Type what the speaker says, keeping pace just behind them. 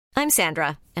I'm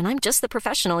Sandra, and I'm just the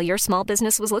professional your small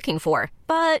business was looking for.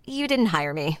 But you didn't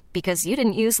hire me because you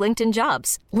didn't use LinkedIn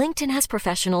Jobs. LinkedIn has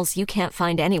professionals you can't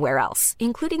find anywhere else,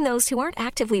 including those who aren't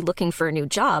actively looking for a new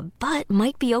job, but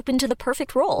might be open to the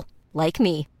perfect role, like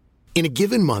me. In a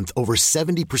given month, over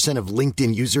 70% of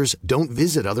LinkedIn users don't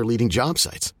visit other leading job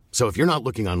sites. So if you're not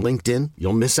looking on LinkedIn,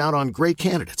 you'll miss out on great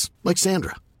candidates like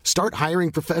Sandra. Start hiring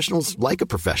professionals like a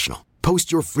professional.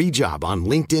 Post your free job on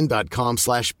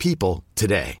linkedin.com/people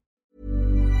today.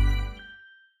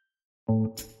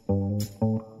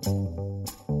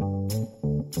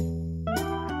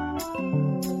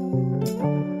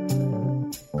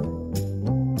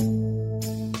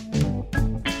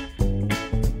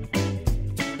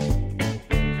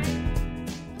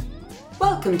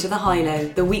 Welcome to The High Low,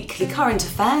 the weekly current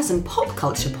affairs and pop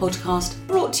culture podcast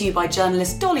brought to you by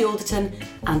journalist Dolly Alderton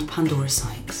and Pandora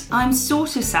Sykes. I'm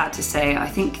sort of sad to say I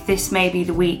think this may be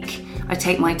the week I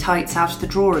take my tights out of the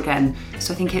drawer again,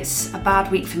 so I think it's a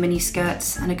bad week for mini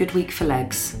skirts and a good week for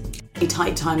legs. A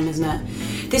tight time, isn't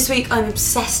it? This week I'm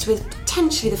obsessed with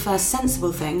potentially the first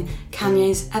sensible thing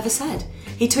Kanye's ever said.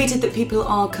 He tweeted that people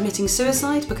are committing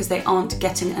suicide because they aren't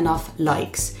getting enough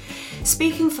likes.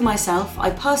 Speaking for myself, I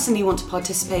personally want to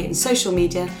participate in social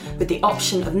media with the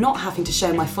option of not having to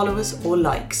show my followers or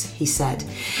likes, he said.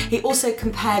 He also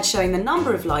compared showing the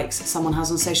number of likes someone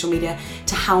has on social media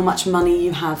to how much money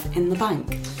you have in the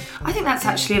bank. I think that's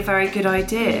actually a very good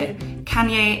idea.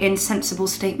 Kanye in sensible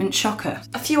statement shocker.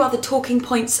 A few other talking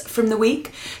points from the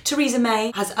week. Theresa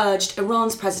May has urged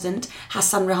Iran's President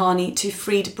Hassan Rouhani to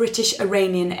free British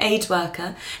Iranian aid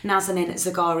worker Nazanin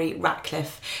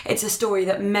Zaghari-Ratcliffe. It's a story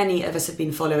that many of us have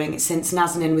been following since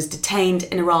Nazanin was detained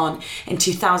in Iran in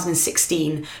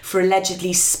 2016 for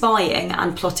allegedly spying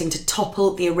and plotting to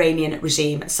topple the Iranian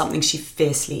regime, something she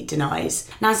fiercely denies.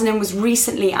 Nazanin was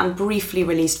recently and briefly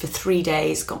released for 3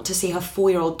 days, got to see her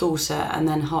 4-year-old daughter, and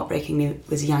then heartbreakingly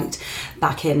was yanked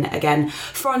back in again.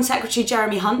 Foreign Secretary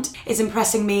Jeremy Hunt is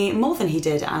impressing me more than he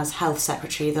did as Health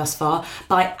Secretary thus far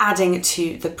by adding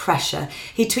to the pressure.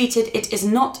 He tweeted, "It is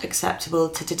not acceptable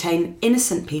to detain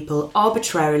innocent people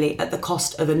arbitrarily at the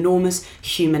cost of enormous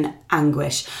human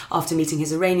anguish," after meeting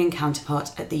his Iranian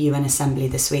counterpart at the UN Assembly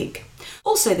this week.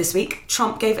 Also this week,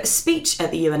 Trump gave a speech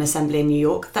at the UN Assembly in New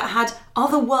York that had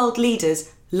other world leaders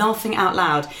laughing out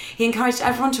loud. He encouraged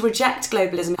everyone to reject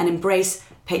globalism and embrace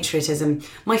patriotism.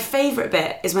 My favourite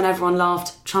bit is when everyone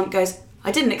laughed. Trump goes,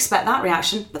 "I didn't expect that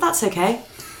reaction, but that's okay."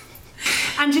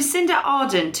 And Jacinda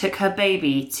Ardern took her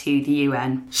baby to the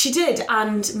UN. She did,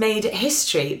 and made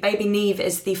history. Baby Neve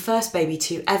is the first baby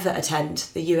to ever attend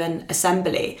the UN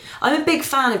Assembly. I'm a big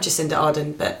fan of Jacinda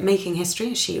Ardern, but making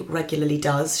history, as she regularly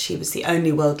does. She was the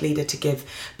only world leader to give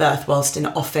birth whilst in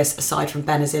office, aside from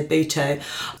Benazir Bhutto.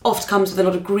 Oft comes with a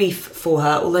lot of grief for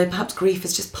her, although perhaps grief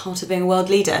is just part of being a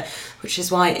world leader, which is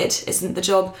why it isn't the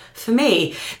job for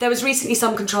me. There was recently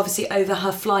some controversy over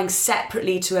her flying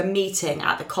separately to a meeting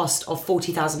at the cost of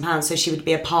 £40,000, so she would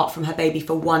be apart from her baby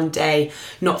for 1 day,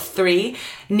 not 3.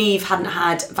 Neve hadn't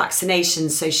had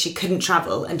vaccinations, so she couldn't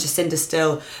travel, and Jacinda's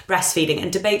still breastfeeding.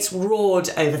 And debates roared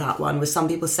over that one, with some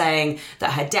people saying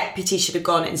that her deputy should have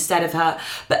gone instead of her.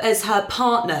 But as her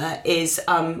partner is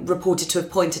reported to have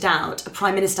pointed out, a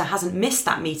Prime Minister hasn't missed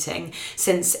that meeting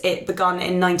since it begun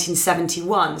in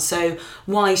 1971, so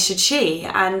why should she?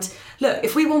 And look,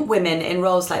 if we want women in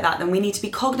roles like that, then we need to be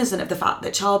cognizant of the fact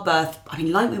that childbirth,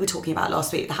 like we were talking about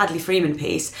last week, the Hadley Freeman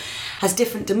piece, has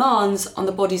different demands on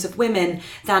the bodies of women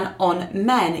than on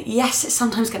men. Yes, it's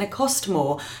sometimes going to cost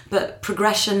more, but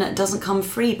progression doesn't come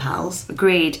free, pals.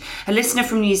 Agreed. A listener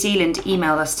from New Zealand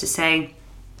emailed us to say,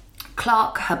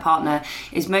 Clark, her partner,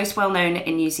 is most well known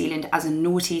in New Zealand as a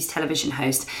noughties television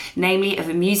host, namely of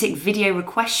a music video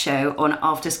request show on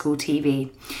after-school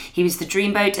TV. He was the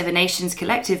dreamboat of a nation's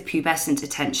collective pubescent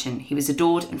attention. He was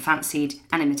adored and fancied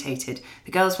and imitated.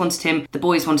 The girls wanted him, the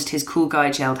boys wanted his cool guy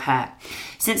gelled hair.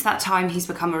 Since that time, he's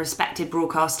become a respected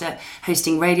broadcaster,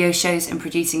 hosting radio shows and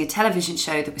producing a television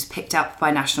show that was picked up by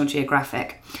National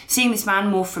Geographic. Seeing this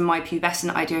man morph from my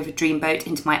pubescent idea of a dreamboat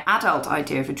into my adult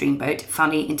idea of a dreamboat,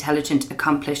 funny, intelligent,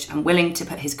 accomplished, and willing to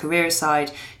put his career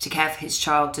aside to care for his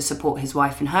child, to support his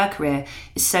wife in her career,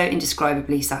 is so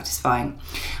indescribably satisfying.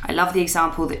 I love the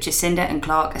example that Jacinda and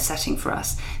Clark are setting for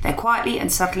us. They're quietly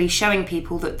and subtly showing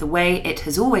people that the way it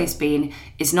has always been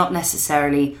is not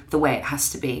necessarily the way it has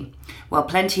to be. While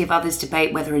plenty of others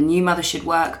debate whether a new mother should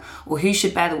work or who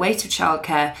should bear the weight of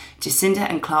childcare, Jacinda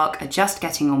and Clark are just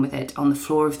getting on with it on the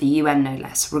floor of the UN, no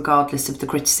less, regardless of the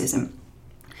criticism.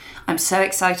 I'm so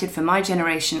excited for my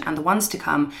generation and the ones to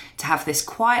come to have this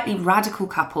quietly radical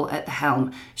couple at the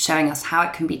helm, showing us how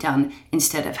it can be done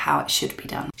instead of how it should be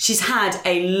done. She's had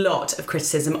a lot of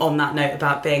criticism on that note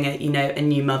about being a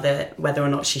new mother, whether or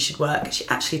not she should work. She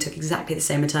actually took exactly the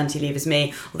same maternity leave as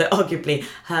me, although arguably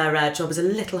her job was a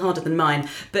little harder than mine.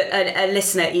 But a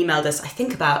listener emailed us, I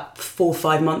think about 4 or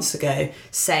 5 months ago,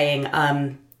 saying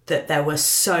that there were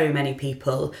so many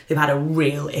people who had a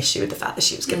real issue with the fact that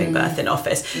she was giving birth in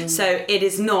office. So it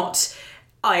is not...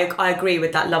 I agree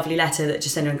with that lovely letter that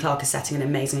Jacinda and Clark are setting an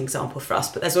amazing example for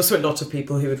us, but there's also a lot of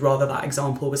people who would rather that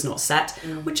example was not set,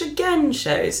 which again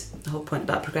shows the whole point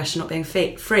about progression not being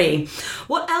free.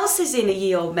 What else is in a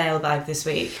ye old mailbag this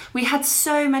week? We had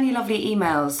so many lovely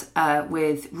emails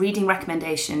with reading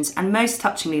recommendations and most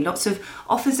touchingly lots of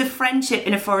offers of friendship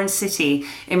in a foreign city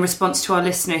in response to our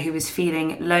listener who was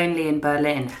feeling lonely in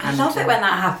Berlin. I love it when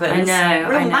that happens. I know.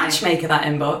 Real matchmaker, that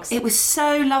inbox. It was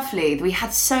so lovely. We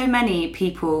had so many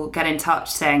people get in touch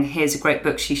saying, here's a great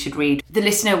book she should read. The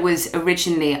listener was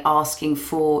originally asking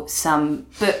for some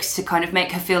books to kind of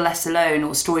make her feel less alone,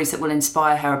 or stories that will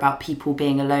inspire her about people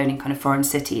being alone in kind of foreign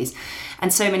cities.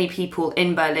 And so many people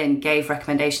in Berlin gave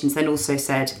recommendations, then also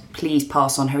said, please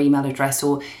pass on her email address,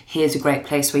 or here's a great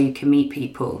place where you can meet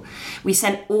people. We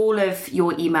sent all of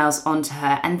your emails on to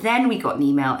her, and then we got an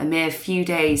email a mere few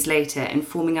days later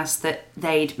informing us that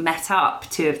they'd met up,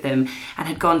 2 of them, and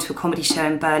had gone to a comedy show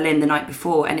in Berlin the night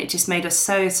before, and it just made us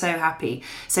so, so happy.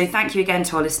 So thank you again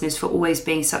to our listeners for always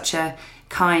being such a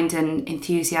kind and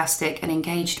enthusiastic and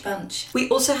engaged bunch. We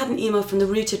also had an email from the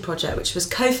Rooted Project, which was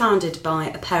co-founded by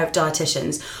a pair of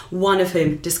dietitians, one of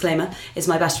whom, disclaimer, is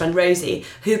my best friend Rosie,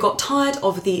 who got tired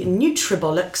of the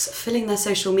Nutribolics filling their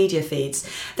social media feeds.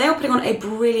 They are putting on a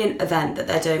brilliant event that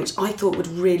they're doing, which I thought would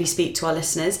really speak to our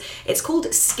listeners. It's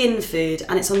called Skin Food,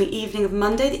 and it's on the evening of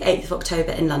Monday, the 8th of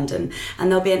October in London. And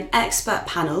there'll be an expert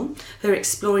panel who are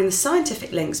exploring the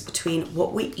scientific links between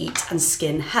what we eat and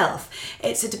skin health.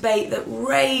 It's a debate that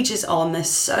rages on.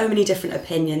 There's so many different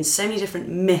opinions, so many different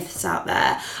myths out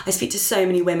there. I speak to so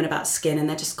many women about skin and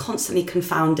they're just constantly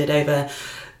confounded over,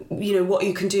 what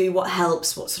you can do, what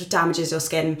helps, what sort of damages your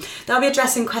skin. They'll be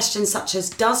addressing questions such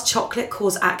as, does chocolate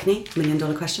cause acne? $1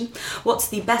 million question. What's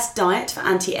the best diet for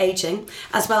anti-aging?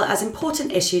 As well as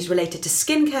important issues related to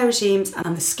skincare regimes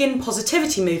and the skin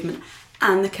positivity movement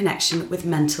and the connection with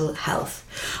mental health.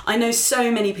 I know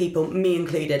so many people, me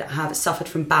included, have suffered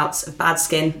from bouts of bad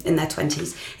skin in their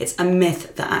 20s. It's a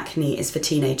myth that acne is for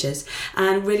teenagers,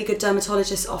 and really good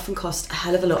dermatologists often cost a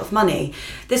hell of a lot of money.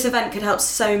 This event could help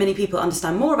so many people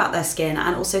understand more about their skin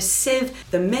and also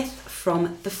sieve the myth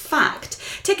from the fact.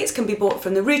 Tickets can be bought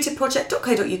from the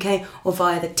rootedproject.co.uk or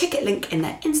via the ticket link in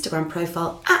their Instagram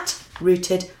profile at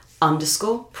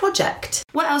rooted_project.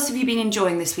 What else have you been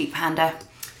enjoying this week, Panda?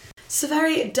 It's a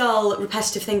very dull,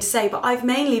 repetitive thing to say, but I've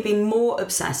mainly been more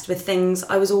obsessed with things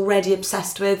I was already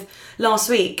obsessed with last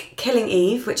week. Killing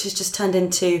Eve, which has just turned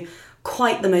into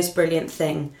quite the most brilliant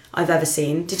thing I've ever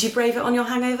seen. Did you brave it on your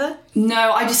hangover?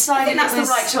 No, I decided that's the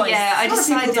right choice. Yeah, I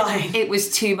decided it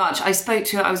was too much. I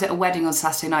was at a wedding on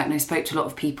Saturday night and I spoke to a lot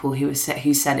of people who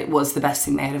said it was the best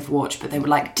thing they had ever watched, but they were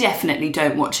like, definitely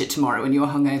don't watch it tomorrow when you're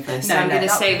hungover. So I'm going to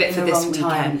save it for this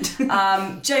weekend.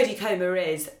 Jodie Comer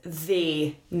is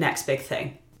the next big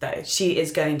thing, though. She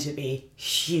is going to be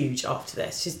huge after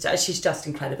this. She's just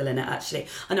incredible in it, actually.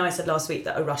 I know I said last week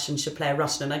that a Russian should play a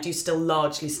Russian, and I do still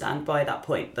largely stand by that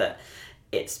point, that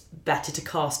it's better to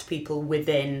cast people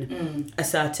within a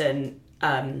certain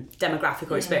demographic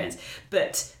or experience.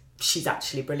 But she's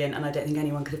actually brilliant, and I don't think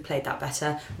anyone could have played that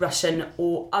better, Russian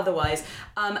or otherwise.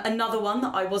 Another one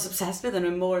that I was obsessed with and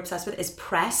am more obsessed with is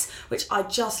Press, which I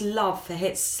just love for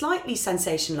its slightly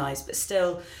sensationalised but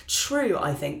still true,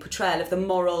 I think, portrayal of the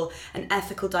moral and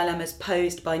ethical dilemmas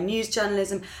posed by news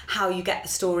journalism, how you get the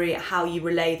story, how you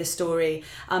relay the story.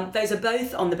 Those are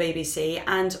both on the BBC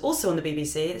and also on the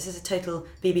BBC. This is a total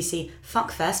BBC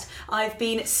fuckfest. I've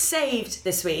been saved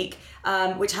this week,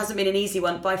 which hasn't been an easy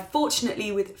one, by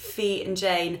Fortunately with Fee and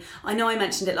Jane. I know I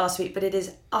mentioned it last week, but it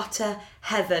is utter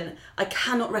heaven. I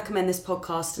cannot recommend this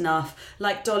podcast enough.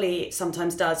 Like Dolly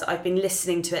sometimes does, I've been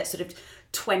listening to it sort of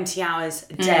 20 hours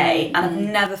a day, and I've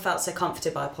never felt so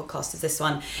comforted by a podcast as this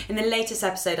one. In the latest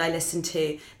episode I listened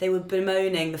to, they were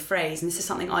bemoaning the phrase, and this is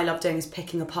something I love doing, is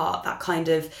picking apart that kind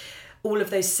of all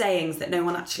of those sayings that no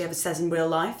one actually ever says in real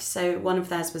life. So one of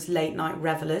theirs was late night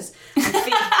revelers.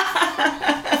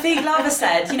 And Fig Lava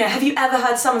said, have you ever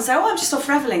heard someone say, I'm just off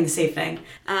revelling this evening?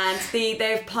 And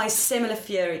they apply similar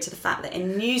fury to the fact that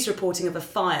in news reporting of a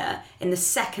fire, in the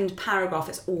second paragraph,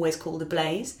 it's always called a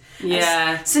blaze.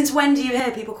 Yeah. Since when do you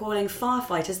hear people calling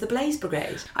firefighters the Blaze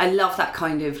Brigade? I love that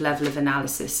kind of level of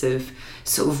analysis of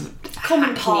sort of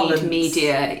common parlance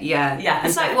media. Yeah.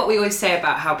 It's like what we always say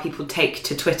about how people take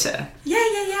to Twitter. Yeah.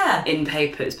 In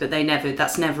papers, but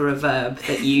that's never a verb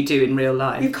that you do in real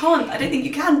life. You can't. I don't think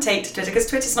you can take to Twitter because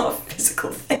Twitter's not a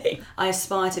physical thing. I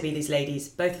aspire to be these ladies,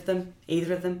 both of them,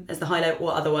 either of them, as the highlight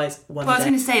or otherwise one day. I was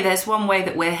going to say, there's one way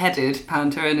that we're headed,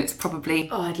 Panta, and it's probably...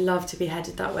 Oh, I'd love to be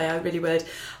headed that way, I really would.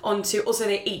 Also,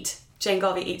 they eat. Jane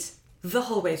Garvey eats the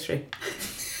whole way through.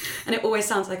 And it always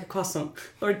sounds like a croissant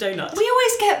or a donut. We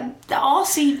always get the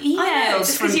arsey emails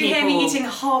just because you hear me eating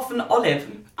half an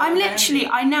olive.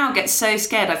 I now get so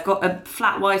scared. I've got a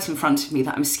flat white in front of me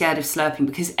that I'm scared of slurping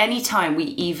because any time we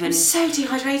even... I'm so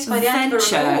dehydrated by the end of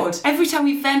the record. Every time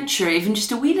we venture, even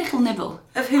just a wee little nibble.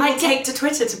 Of who will take to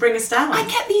Twitter to bring us down. I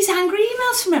get these angry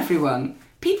emails from everyone.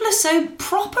 People are so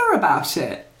proper about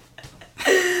it.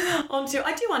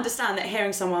 I do understand that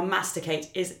hearing someone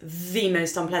masticate is the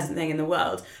most unpleasant thing in the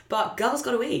world, but girls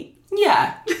got to eat.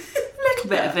 Yeah. A little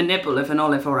bit of a nibble of an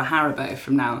olive or a Haribo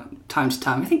from time to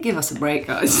time. I think give us a break,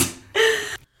 guys.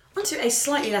 Onto a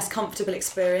slightly less comfortable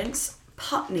experience.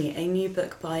 Putney, a new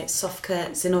book by Sofka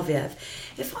Zinoviev.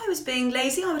 If I was being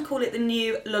lazy, I would call it the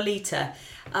new Lolita.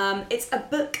 It's a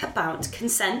book about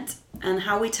consent and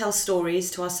how we tell stories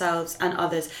to ourselves and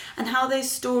others, and how those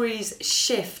stories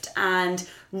shift and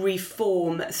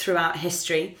reform throughout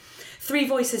history. Three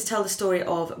voices tell the story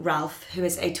of Ralph, who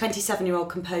is a 27-year-old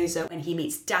composer when he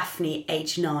meets Daphne,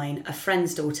 age 9, a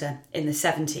friend's daughter, in the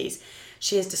 70s.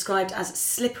 She is described as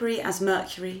slippery as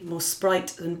Mercury, more sprite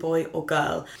than boy or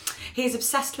girl. He is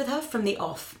obsessed with her from the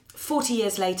off. 40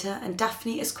 years later, and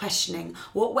Daphne is questioning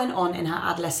what went on in her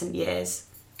adolescent years,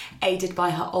 aided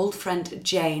by her old friend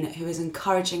Jane, who is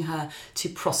encouraging her to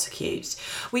prosecute.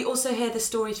 We also hear the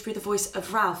story through the voice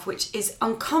of Ralph, which is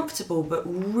uncomfortable but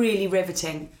really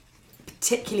riveting,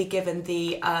 particularly given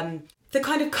the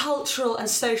kind of cultural and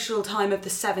social time of the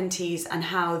 70s and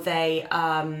how they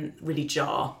really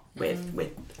jar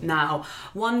with now.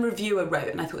 One reviewer wrote,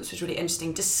 and I thought this was really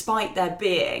interesting, despite there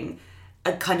being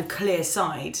a kind of clear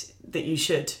side that you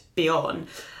should be on,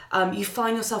 you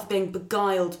find yourself being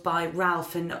beguiled by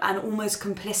Ralph and almost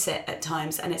complicit at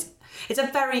times, and it's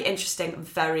a very interesting,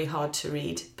 very hard to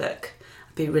read book.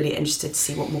 I'd be really interested to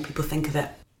see what more people think of it.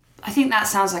 I think that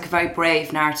sounds like a very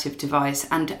brave narrative device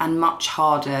and much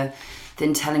harder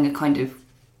than telling a kind of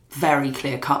very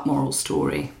clear-cut moral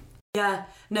story. Yeah,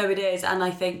 no, it is, and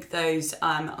I think those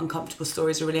uncomfortable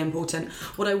stories are really important.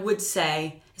 What I would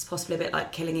say is possibly a bit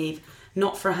like Killing Eve,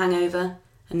 not for a hangover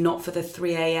and not for the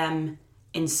 3 a.m.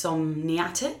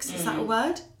 insomniatics, is that a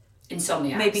word?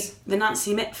 Insomniacs. Maybe the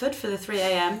Nancy Mitford for the 3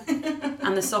 a.m.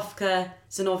 and the Sofka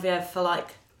Zinoviev for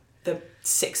like the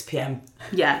 6 p.m.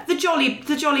 Yeah, the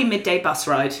jolly midday bus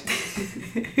ride.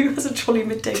 Who has a jolly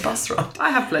midday bus ride?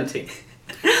 I have plenty.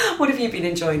 What have you been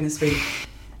enjoying this week?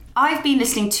 I've been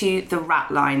listening to The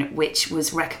Rat Line, which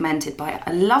was recommended by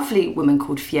a lovely woman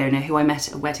called Fiona, who I met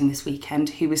at a wedding this weekend,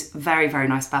 who was very, very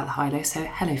nice about the high-low. So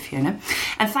hello, Fiona.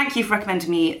 And thank you for recommending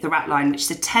me The Rat Line, which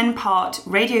is a 10-part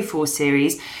Radio 4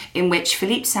 series in which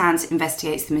Philippe Sands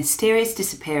investigates the mysterious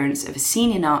disappearance of a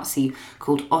senior Nazi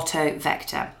called Otto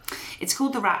Vector. It's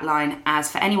called The Rat Line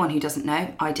as, for anyone who doesn't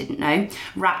know, I didn't know,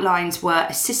 rat lines were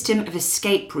a system of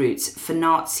escape routes for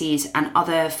Nazis and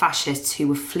other fascists who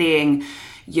were fleeing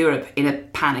Europe in a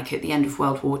panic at the end of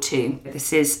World War II.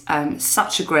 This is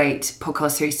such a great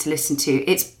podcast series to listen to.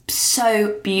 It's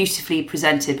so beautifully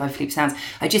presented by Philippe Sands.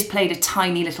 I just played a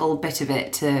tiny little bit of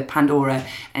it to Pandora,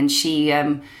 and she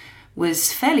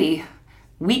was fairly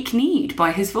weak-kneed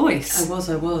by his voice.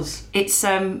 I was. It's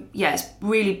it's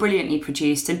really brilliantly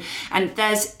produced, and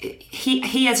there's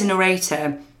he as a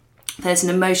narrator, there's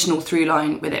an emotional through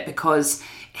line with it because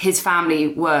his family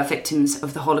were victims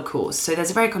of the Holocaust. So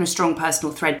there's a very kind of strong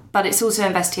personal thread, but it's also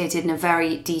investigated in a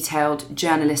very detailed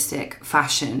journalistic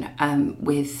fashion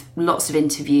with lots of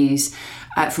interviews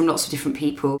from lots of different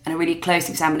people and a really close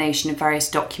examination of various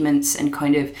documents and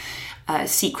kind of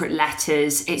secret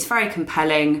letters. It's very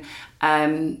compelling.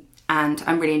 And and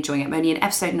I'm really enjoying it. I'm only an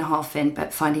episode and a half in,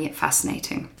 but finding it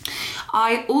fascinating.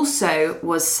 I also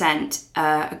was sent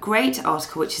a great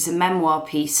article, which is a memoir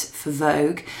piece for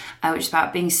Vogue, which is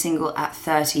about being single at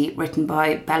 30, written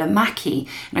by Bella Mackie.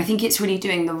 And I think it's really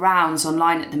doing the rounds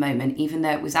online at the moment, even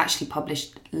though it was actually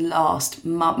published last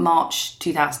March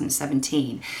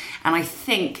 2017. And I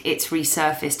think it's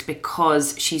resurfaced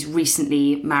because she's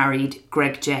recently married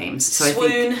Greg James. So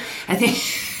I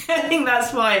think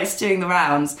that's why it's doing the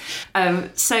rounds.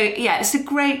 So yeah, it's a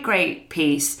great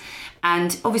piece.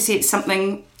 And obviously it's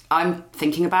something I'm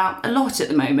thinking about a lot at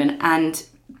the moment. And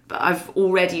I've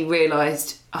already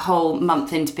realised a whole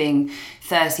month into being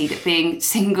 30 that being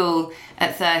single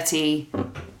at 30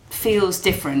 feels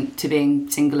different to being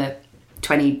single at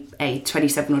 28,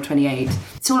 27 or 28.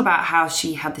 It's all about how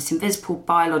she had this invisible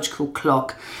biological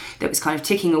clock that was kind of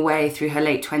ticking away through her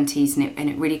late 20s, and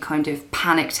it really kind of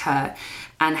panicked her,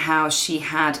 and how she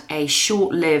had a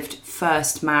short-lived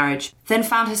first marriage, then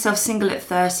found herself single at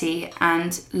 30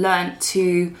 and learnt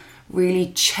to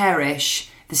really cherish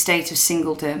the state of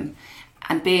singledom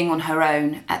and being on her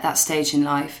own at that stage in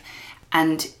life,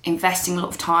 and investing a lot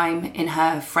of time in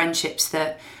her friendships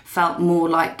that felt more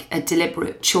like a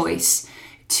deliberate choice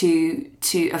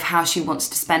of how she wants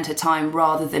to spend her time,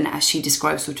 rather than, as she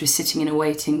describes, sort of sitting in a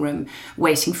waiting room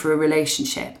waiting for a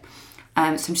relationship. So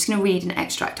I'm just going to read an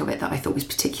extract of it that I thought was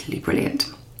particularly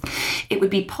brilliant. It would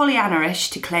be Pollyanna-ish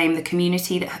to claim the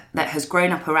community that has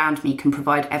grown up around me can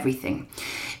provide everything.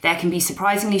 There can be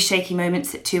surprisingly shaky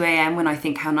moments at 2 a.m. when I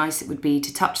think how nice it would be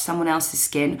to touch someone else's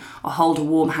skin or hold a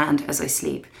warm hand as I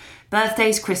sleep.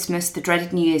 Birthdays, Christmas, the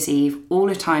dreaded New Year's Eve, all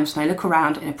are times when I look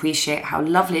around and appreciate how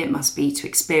lovely it must be to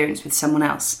experience with someone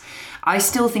else. I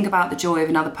still think about the joy of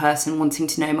another person wanting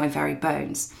to know my very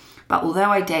bones. But although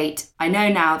I date, I know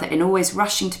now that in always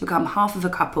rushing to become half of a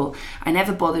couple, I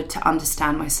never bothered to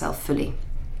understand myself fully.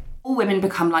 All women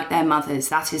become like their mothers,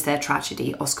 that is their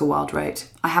tragedy, Oscar Wilde wrote.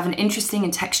 I have an interesting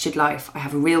and textured life. I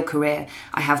have a real career.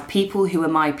 I have people who are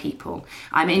my people.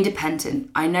 I'm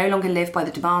independent. I no longer live by the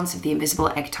demands of the invisible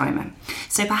egg timer.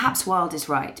 So perhaps Wilde is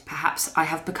right. Perhaps I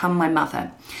have become my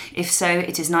mother. If so,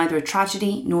 it is neither a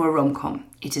tragedy nor a rom-com.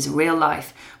 It is a real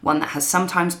life, one that has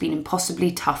sometimes been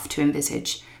impossibly tough to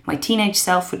envisage. My teenage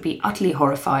self would be utterly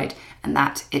horrified, and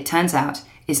that, it turns out,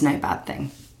 is no bad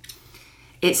thing.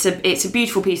 It's a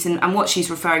beautiful piece, and what she's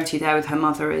referring to there with her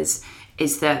mother is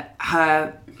that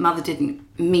her mother didn't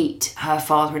meet her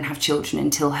father and have children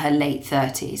until her late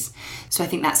 30s. So I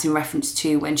think that's in reference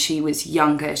to when she was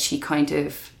younger, she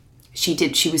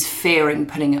was fearing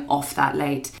putting it off that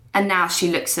late. And now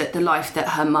she looks at the life that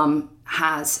her mum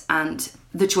has and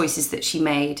the choices that she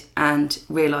made, and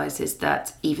realises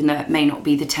that even though it may not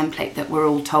be the template that we're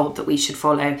all told that we should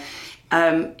follow,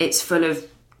 it's full of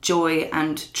joy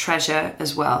and treasure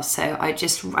as well. So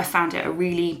I found it a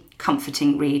really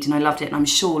comforting read, and I loved it, and I'm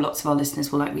sure lots of our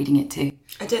listeners will like reading it too.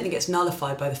 I don't think it's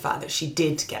nullified by the fact that she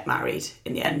did get married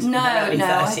in the end. No, I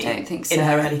don't think so. In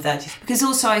her early 30s. Because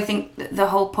also I think the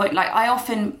whole point, like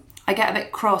I get a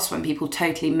bit cross when people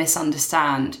totally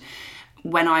misunderstand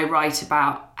when I write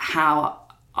about how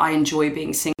I enjoy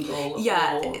being single.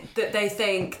 Yeah, that they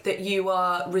think that you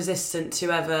are resistant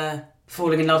to ever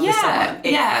falling in love with someone.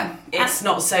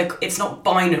 It's not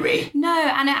binary. No,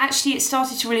 and it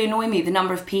started to really annoy me, the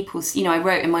number of people, I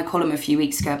wrote in my column a few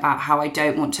weeks ago about how I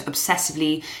don't want to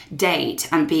obsessively date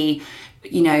and be,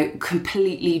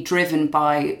 completely driven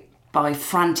by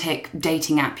frantic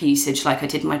dating app usage like I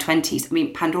did in my 20s. I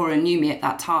mean, Pandora knew me at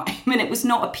that time, and it was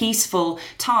not a peaceful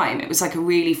time. It was like a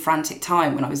really frantic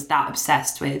time when I was that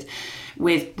obsessed with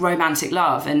romantic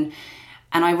love,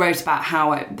 and I wrote about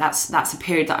how that's a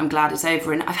period that I'm glad is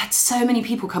over. And I've had so many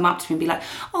people come up to me and be like,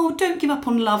 oh, don't give up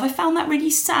on love. I found that really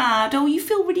sad. Oh, you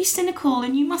feel really cynical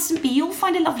and you mustn't be. You'll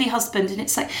find a lovely husband. And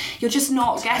it's like, you're just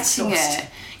not getting it.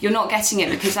 You're not getting it,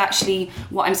 because actually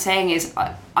what I'm saying is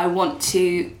I want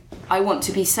to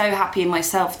be so happy in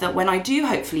myself that when I do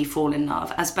hopefully fall in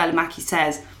love, as Bella Mackie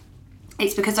says,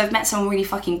 it's because I've met someone really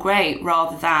fucking great,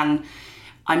 rather than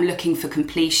I'm looking for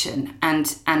completion. And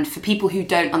for people who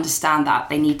don't understand that,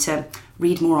 they need to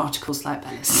read more articles like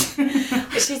Bella's.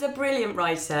 She's a brilliant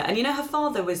writer. And her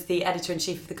father was the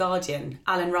editor-in-chief of The Guardian,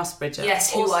 Alan Rusbridger.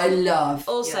 Yes, who I love.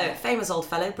 Also, famous old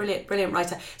fellow, brilliant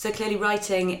writer. So clearly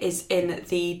writing is in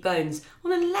the bones.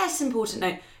 On a less important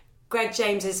note, Greg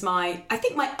James is my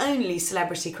only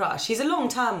celebrity crush. He's a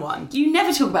long-term one. You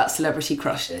never talk about celebrity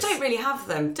crushes. Don't really have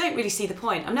them. Don't really see the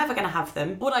point. I'm never going to have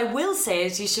them. What I will say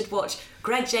is you should watch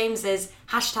Greg James's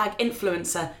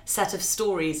 #influencer set of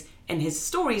stories in his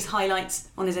stories highlights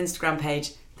on his Instagram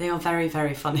page. They are very,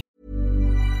 very funny.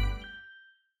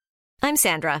 I'm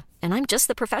Sandra, and I'm just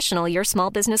the professional your small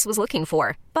business was looking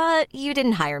for. But you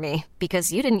didn't hire me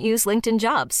because you didn't use LinkedIn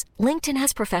Jobs. LinkedIn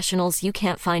has professionals you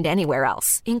can't find anywhere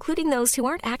else, including those who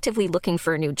aren't actively looking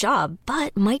for a new job,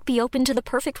 but might be open to the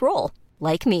perfect role,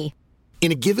 like me.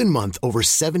 In a given month, over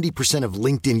 70% of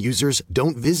LinkedIn users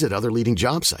don't visit other leading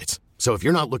job sites. So if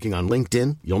you're not looking on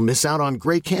LinkedIn, you'll miss out on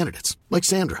great candidates like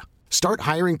Sandra. Start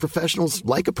hiring professionals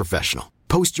like a professional.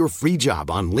 Post your free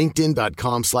job on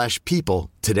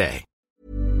linkedin.com/people today.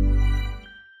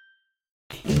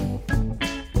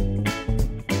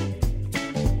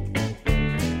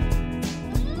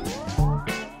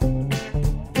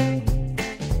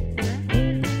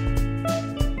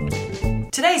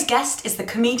 Today's guest is the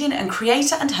comedian and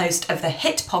creator and host of the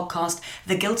hit podcast,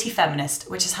 The Guilty Feminist,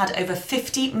 which has had over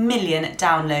 50 million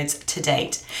downloads to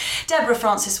date. Deborah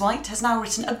Frances-White has now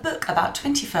written a book about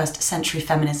 21st century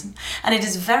feminism, and it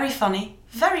is very funny,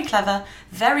 very clever,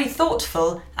 very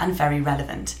thoughtful, and very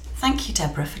relevant. Thank you,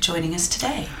 Deborah, for joining us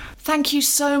today. Thank you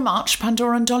so much,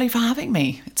 Pandora and Dolly, for having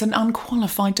me. It's an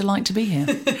unqualified delight to be here.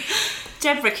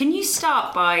 Deborah, can you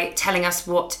start by telling us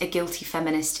what a guilty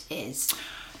feminist is?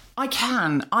 I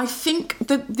can. I think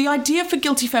the idea for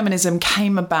guilty feminism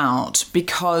came about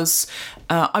because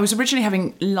I was originally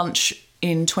having lunch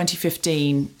in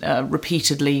 2015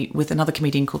 repeatedly with another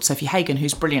comedian called Sophie Hagen,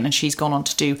 who's brilliant, and she's gone on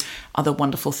to do other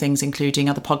wonderful things, including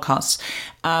other podcasts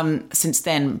since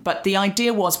then. But the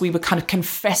idea was we were kind of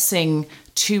confessing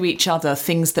to each other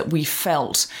things that we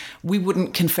felt we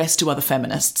wouldn't confess to other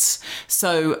feminists.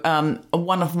 So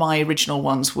one of my original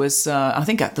ones was, I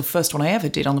think the first one I ever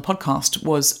did on the podcast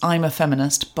was, I'm a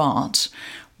feminist, but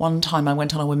one time I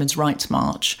went on a women's rights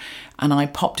march and I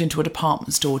popped into a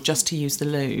department store just to use the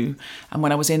loo. And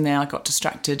when I was in there, I got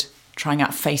distracted trying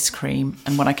out face cream.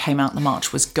 And when I came out, the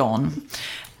march was gone.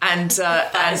 And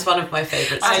that is one of my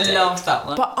favourites. I love that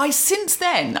one. But since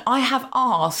then, I have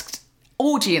asked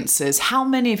audiences, how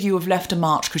many of you have left a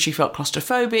march because you felt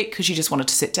claustrophobic, because you just wanted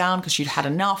to sit down, because you'd had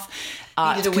enough,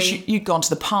 because you'd gone to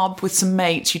the pub with some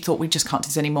mates, you thought we just can't do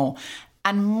this anymore.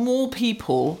 And more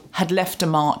people had left a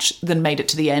march than made it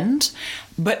to the end.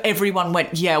 But everyone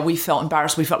went, yeah, we felt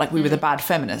embarrassed. We felt like we were the bad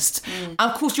feminists.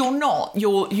 And of course, you're not.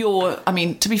 You're. I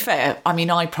mean, to be fair,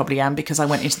 I probably am, because I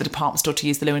went into the department store to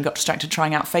use the loo and got distracted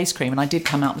trying out face cream, and I did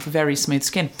come out with a very smooth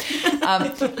skin.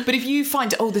 But if you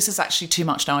find, this is actually too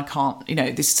much now, I can't, I'm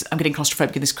getting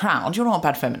claustrophobic in this crowd, you're not a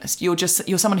bad feminist. You're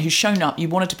someone who's shown up, you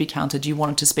wanted to be counted, you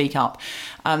wanted to speak up.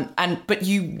 But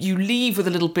you leave with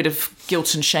a little bit of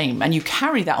guilt and shame, and you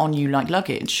carry that on you like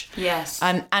luggage. Yes.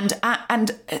 And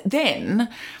then,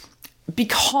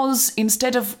 because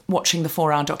instead of watching the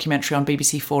 4-hour documentary on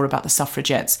BBC 4 about the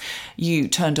suffragettes, you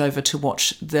turned over to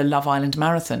watch the Love Island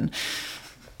marathon,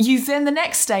 you then the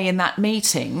next day in that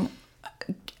meeting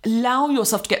allow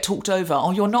yourself to get talked over,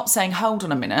 or you're not saying, hold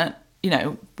on a minute,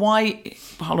 why,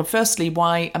 firstly,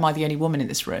 why am I the only woman in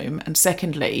this room? And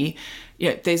secondly,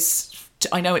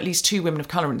 I know at least 2 women of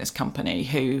colour in this company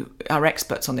who are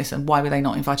experts on this, and why were they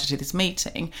not invited to this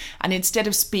meeting? And instead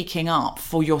of speaking up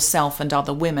for yourself and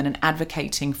other women and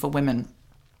advocating for women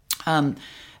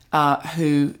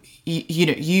who,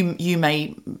 you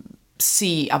may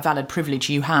see a valid privilege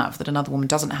you have that another woman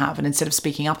doesn't have, and instead of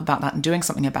speaking up about that and doing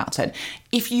something about it,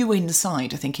 if you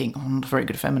inside are thinking, I'm not a very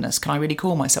good feminist, can I really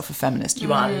call myself a feminist?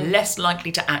 You are less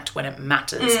likely to act when it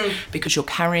matters, because you're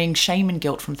carrying shame and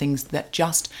guilt from things that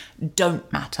just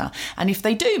don't matter. And if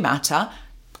they do matter,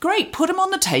 great, put them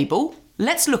on the table,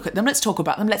 let's look at them, let's talk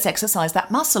about them, let's exercise that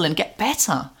muscle and get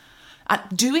better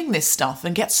at doing this stuff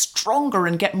and get stronger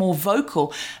and get more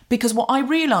vocal. Because what I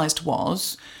realised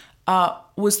was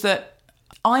that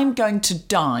I'm going to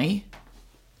die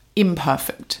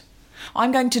imperfect.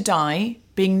 I'm going to die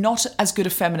being not as good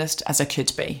a feminist as I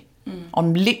could be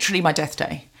on literally my death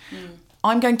day.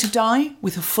 I'm going to die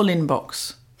with a full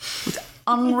inbox, with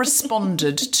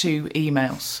unresponded to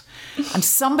emails. And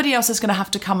somebody else is going to have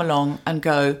to come along and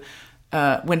go,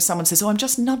 when someone says, I'm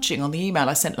just nudging on the email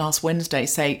I sent last Wednesday,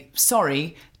 say,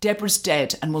 sorry, Deborah's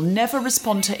dead and will never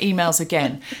respond to emails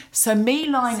again. So me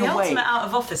lying awake. It's the awake, ultimate out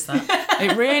of office, that.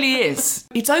 It really is.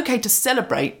 It's okay to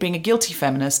celebrate being a guilty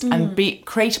feminist and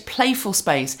create a playful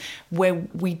space where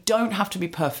we don't have to be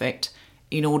perfect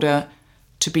in order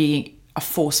to be a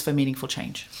force for meaningful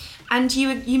change. And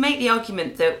you make the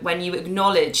argument that when you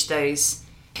acknowledge those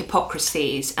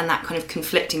hypocrisies and that kind of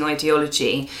conflicting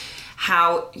ideology,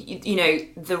 how,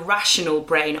 the rational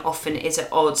brain often is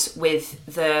at odds with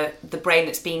the brain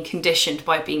that's being conditioned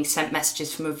by being sent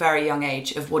messages from a very young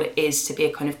age of what it is to be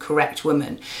a kind of correct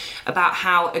woman, about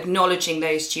how acknowledging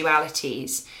those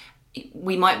dualities,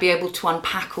 we might be able to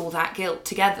unpack all that guilt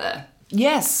together.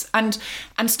 Yes, and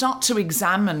start to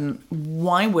examine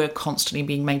why we're constantly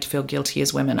being made to feel guilty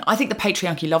as women. I think the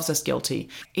patriarchy loves us guilty.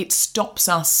 It stops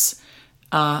us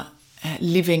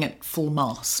living at full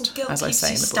mast, Guilt as I say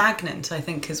in the book. Stagnant, I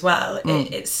think, as well.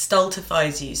 It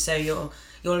stultifies you, so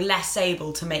you're less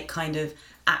able to make kind of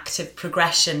active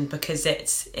progression because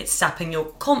it's sapping your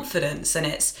confidence and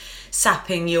it's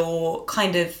sapping your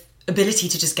kind of ability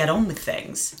to just get on with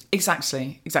things.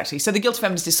 Exactly. So the Guilty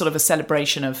Feminist is sort of a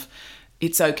celebration of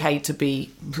it's okay to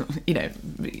be,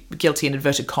 guilty in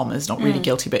inverted commas, not really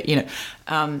guilty, but,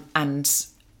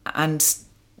 and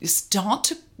start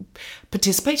to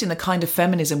participate in the kind of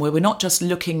feminism where we're not just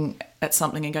looking at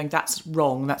something and going, that's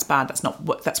wrong, that's bad, that's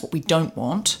what we don't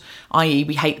want, i.e.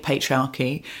 we hate the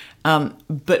patriarchy,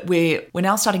 but we're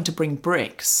now starting to bring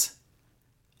bricks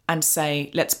and say,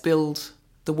 let's build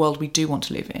the world we do want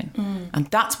to live in. And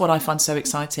that's what I find so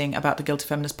exciting about the Guilty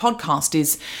Feminist podcast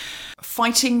is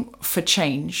fighting for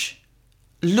change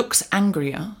looks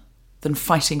angrier than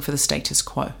fighting for the status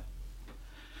quo.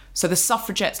 So the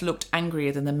suffragettes looked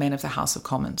angrier than the men of the House of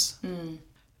Commons.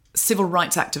 Civil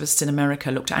rights activists in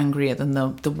America looked angrier than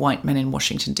the white men in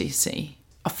Washington, D.C.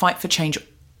 A fight for change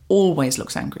always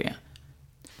looks angrier.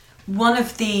 One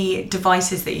of the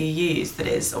devices that you use that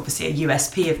is obviously a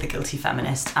USP of the Guilty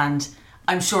Feminist, and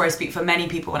I'm sure I speak for many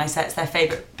people when I say it's their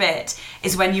favourite bit,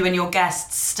 is when you and your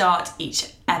guests start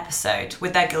each episode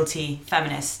with their Guilty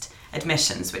Feminist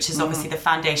admissions, which is obviously the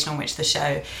foundation on which the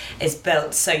show is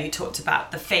built. So you talked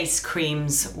about the face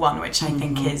creams one, which I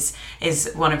think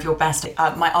is one of your best.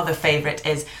 My other favourite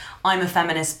is, I'm a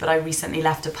feminist, but I recently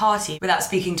left a party without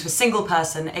speaking to a single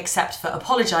person except for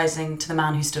apologising to the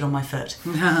man who stood on my foot.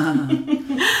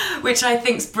 Which I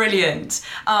think's brilliant.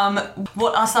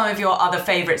 What are some of your other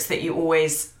favourites that you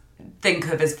always think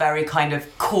of as very kind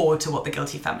of core to what the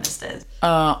Guilty Feminist is?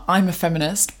 I'm a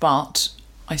feminist, but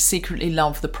I secretly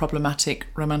love the problematic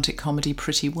romantic comedy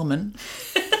Pretty Woman.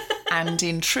 And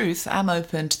in truth, I'm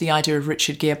open to the idea of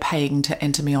Richard Gere paying to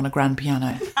enter me on a grand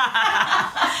piano.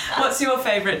 What's your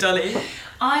favourite, Dolly?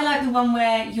 I like the one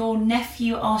where your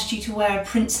nephew asked you to wear a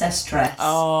princess dress.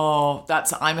 Oh,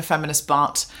 I'm a feminist,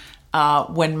 but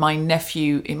when my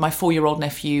 4-year-old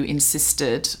nephew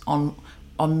insisted on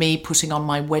me putting on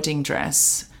my wedding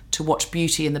dress to watch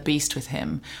Beauty and the Beast with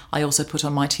him, I also put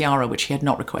on my tiara, which he had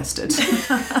not requested.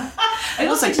 I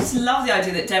also just love the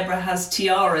idea that Deborah has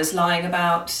tiaras lying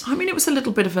about. I mean, it was a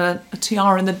little bit of a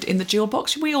tiara in the jewel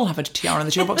box. We all have a tiara in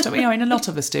the jewel box, don't we? I mean, a lot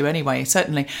of us do anyway,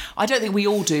 certainly. I don't think we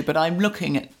all do, but I'm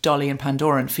looking at Dolly and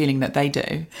Pandora and feeling that they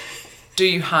do. Do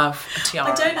you have a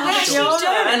tiara? I don't have a tiara. You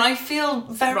don't, and I feel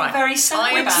very sad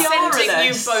about it. I am sending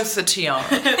you both a tiara.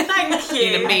 Thank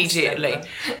you. Immediately.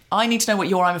 I need to know what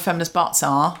your I'm a Feminist buts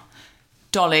are.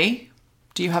 Dolly,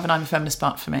 do you have an I'm a Feminist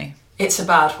butt for me? It's a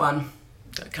bad one.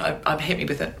 Hit me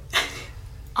with it.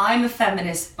 I'm a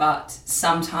feminist, but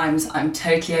sometimes I'm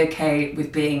totally okay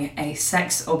with being a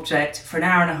sex object for an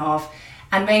hour and a half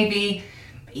and maybe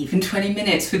even 20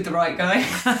 minutes with the right guy.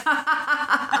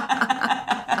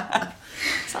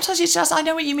 Sometimes it's just, I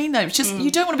know what you mean though. It's just, you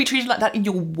don't want to be treated like that in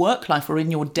your work life or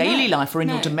in your daily life or in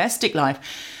your domestic life.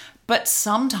 But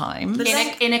sometimes...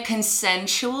 In a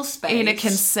consensual space. In a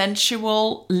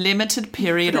consensual, limited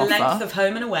period offer. Length of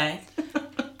home and away.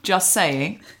 Just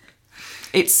saying.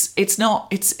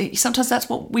 Sometimes that's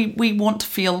what we want to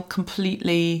feel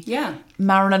completely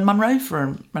Marilyn Monroe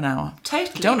for an hour.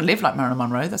 Totally. You don't want to live like Marilyn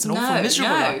Monroe. That's an awful,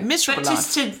 miserable life. Miserable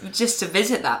life. Just to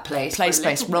visit that place.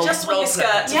 Space. Roll your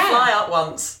skirt to fly up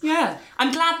once. Yeah.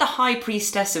 I'm glad the high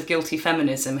priestess of guilty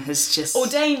feminism has just...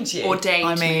 Ordained you.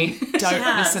 I mean,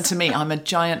 don't listen to me. I'm a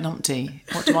giant numpty.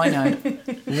 What do I know?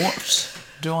 What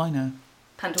do I know?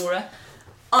 Pandora?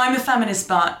 I'm a feminist,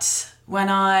 but... When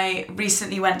I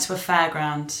recently went to a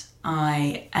fairground,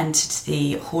 I entered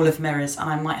the Hall of Mirrors and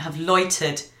I might have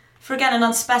loitered for, again, an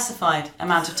unspecified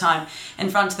amount of time in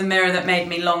front of the mirror that made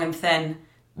me long and thin,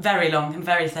 very long and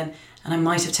very thin, and I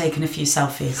might have taken a few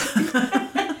selfies.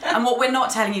 And what we're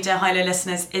not telling you, dear Hilo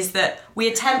listeners, is that we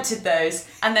attempted those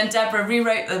and then Deborah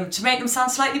rewrote them to make them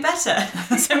sound slightly better.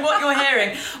 So what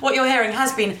you're hearing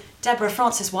has been Deborah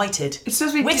Frances-Whited. It's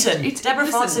supposed to be Witten. Deborah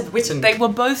Frances-Whitten.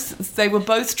 They were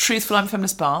both truthful I'm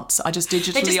feminist parts. I just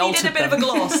digitally altered them. They just needed a bit of a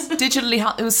gloss.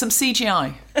 Digitally, it was some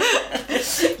CGI.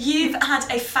 You've had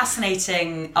a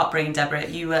fascinating upbringing, Deborah.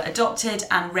 You were adopted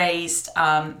and raised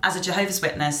as a Jehovah's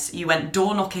Witness. You went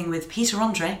door knocking with Peter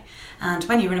Andre, and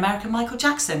when you were in America, Michael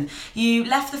Jackson. You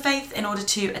left the faith in order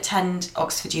to attend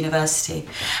Oxford University.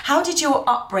 How did your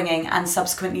upbringing and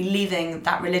subsequently leaving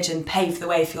that religion pave the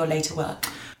way for your later work?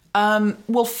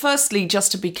 Well, firstly,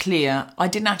 just to be clear, I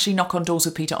didn't actually knock on doors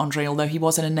with Peter Andre, although he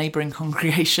was in a neighbouring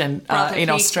congregation in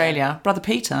Australia. Brother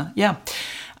Peter, yeah.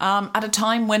 At a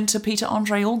time when to Peter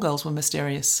Andre all girls were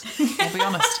mysterious, I'll be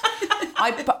honest.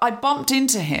 I bumped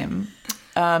into him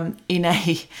in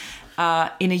a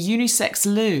unisex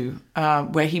loo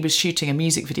where he was shooting a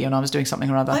music video and I was doing something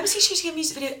or other. Why was he shooting a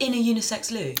music video in a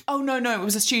unisex loo? Oh, no, it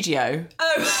was a studio.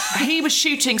 Oh. He was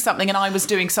shooting something and I was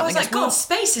doing something. I was like, God,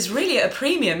 space is really at a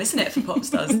premium, isn't it, for pop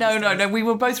stars? No. We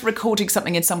were both recording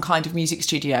something in some kind of music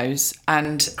studios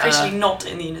and... Actually not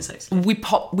in the unisex loo.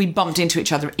 We bumped into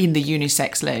each other in the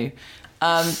unisex loo.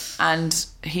 And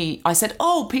I said,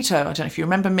 oh, Peter, I don't know if you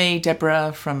remember me,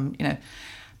 Deborah from,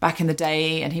 back in the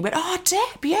day. And he went, oh,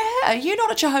 Deb, yeah, you're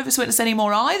not a Jehovah's Witness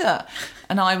anymore either.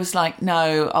 And I was like,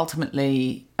 no,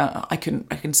 ultimately, I couldn't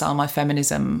reconcile my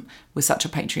feminism with such a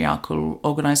patriarchal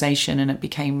organisation, and it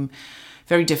became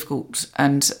very difficult.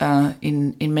 And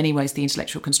in many ways, the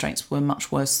intellectual constraints were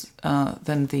much worse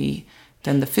than the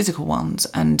physical ones.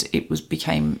 And it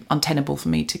became untenable for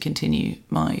me to continue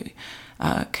my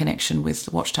connection with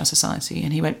the Watchtower Society.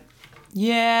 And he went,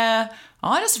 yeah,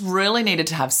 I just really needed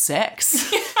to have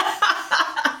sex.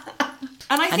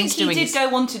 And I think he did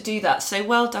go on to do that. So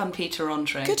well done, Peter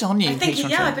Andre. Good on you, Peter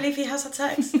Andre. I believe he has had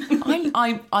sex.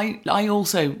 I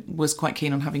also was quite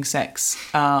keen on having sex,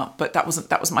 but that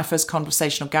wasn't my first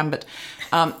conversational gambit.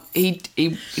 He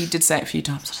did say it a few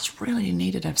times. I just really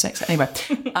needed to have sex. Anyway,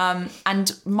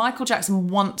 and Michael Jackson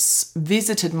once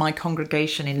visited my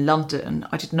congregation in London.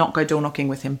 I did not go door knocking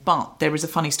with him, but there is a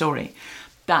funny story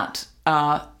that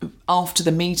after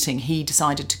the meeting, he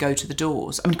decided to go to the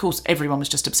doors. I mean, of course, everyone was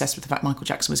just obsessed with the fact Michael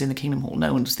Jackson was in the Kingdom Hall.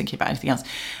 No one was thinking about anything else.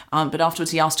 But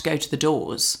afterwards, he asked to go to the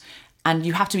doors. And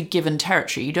you have to be given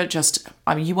territory. You don't just...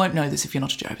 I mean, you won't know this if you're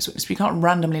not a Jehovah's Witness, but you can't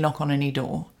randomly knock on any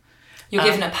door. You're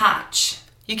given a patch.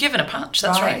 You're given a patch,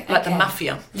 that's right. Like the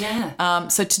mafia. Yeah.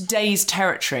 So today's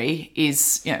territory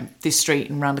is, this street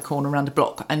and round the corner, around the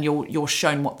block, and you're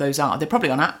shown what those are. They're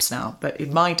probably on apps now, but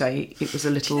in my day, it was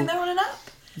a little... Do you think they're on an app?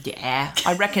 Yeah,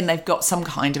 I reckon they've got some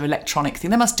kind of electronic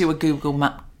thing. They must do a Google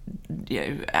Map,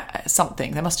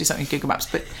 something. They must do something with Google Maps.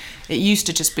 But it used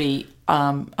to just be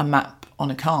a map on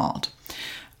a card.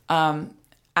 And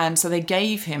so they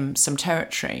gave him some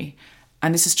territory.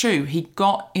 And this is true. He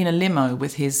got in a limo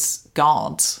with his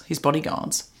guards, his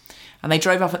bodyguards. And they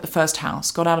drove up at the first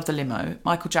house, got out of the limo.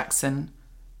 Michael Jackson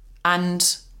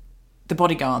and the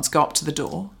bodyguards go up to the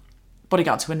door.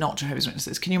 Bodyguards who are not Jehovah's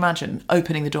Witnesses. Can you imagine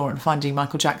opening the door and finding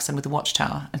Michael Jackson with the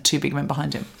Watchtower and two big men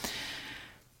behind him?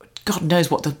 God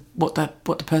knows what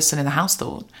the person in the house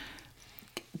thought.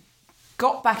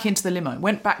 Got back into the limo,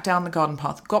 went back down the garden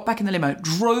path, got back in the limo,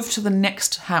 drove to the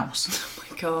next house. Oh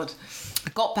my God.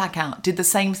 Got back out, did the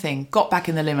same thing, got back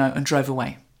in the limo and drove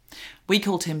away. We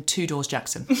called him Two Doors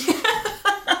Jackson.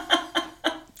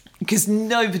 Because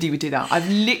nobody would do that. I've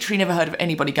literally never heard of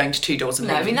anybody going to two doors and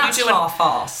leaving. No, I mean, that's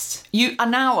half-assed.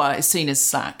 An hour is seen as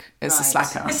slack. It's a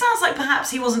slacker. It sounds like perhaps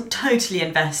he wasn't totally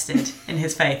invested in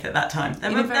his faith at that time.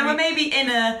 There were maybe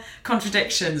inner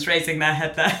contradictions raising their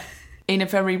head there. In a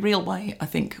very real way, I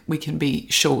think we can be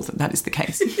sure that is the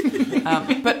case.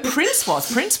 But Prince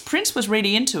was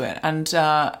really into it,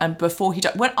 and before he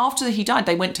died, after he died,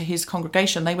 they went to his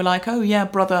congregation. They were like, "Oh yeah,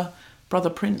 brother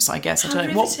Prince, I guess." I don't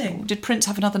know. What did Prince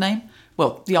have another name?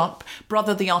 Well, the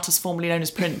artist formerly known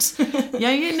as Prince.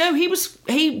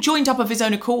 He joined up of his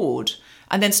own accord.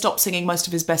 And then stopped singing most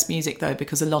of his best music, though,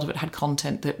 because a lot of it had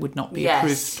content that would not be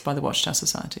approved by the Watchtower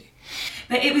Society.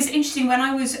 But it was interesting when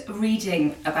I was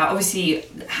reading about, obviously,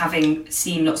 having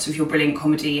seen lots of your brilliant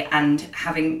comedy and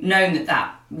having known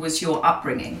that was your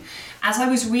upbringing. As I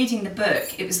was reading the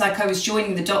book, it was like I was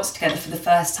joining the dots together for the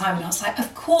first time. And I was like,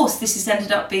 of course, this has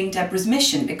ended up being Deborah's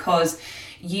mission, because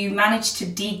you managed to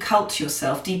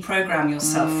deprogram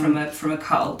yourself from a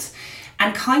cult.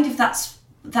 And kind of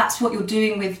that's what you're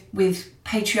doing with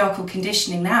patriarchal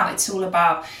conditioning now. It's all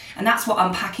about, and that's what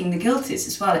unpacking the guilt is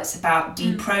as well. It's about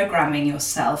deprogramming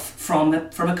yourself from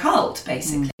a cult,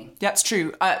 basically. That's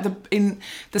true. In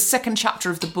the second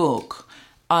chapter of the book,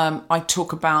 I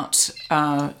talk about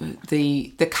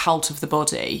the cult of the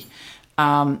body,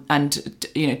 and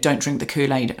don't drink the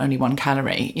Kool-Aid, only 1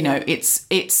 calorie.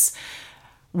 It's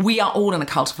we are all in a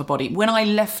cult of a body. When I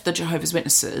left the Jehovah's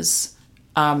Witnesses,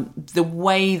 the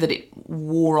way that it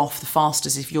wore off the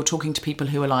fastest, if you're talking to people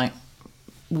who are like,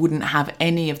 wouldn't have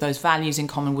any of those values in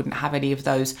common, wouldn't have any of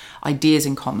those ideas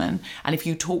in common, and if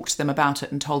you talked to them about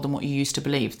it and told them what you used to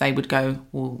believe, they would go,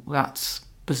 well, that's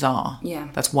bizarre. Yeah.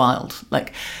 That's wild.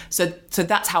 So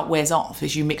that's how it wears off,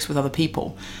 is you mix with other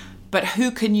people. But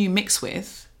who can you mix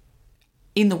with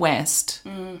in the West,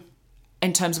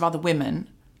 in terms of other women,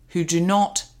 who do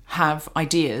not have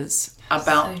ideas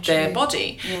about their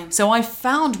body. Yeah. So I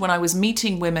found when I was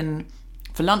meeting women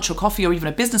for lunch or coffee or even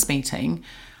a business meeting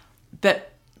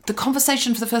that the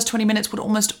conversation for the first 20 minutes would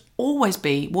almost always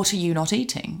be, what are you not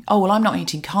eating? Oh, well, I'm not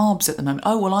eating carbs at the moment.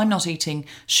 Oh, well, I'm not eating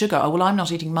sugar. Oh, well, I'm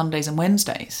not eating Mondays and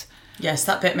Wednesdays. Yes,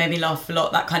 that bit made me laugh a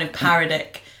lot, that kind of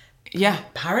parodic. Yeah.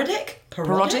 Parodic?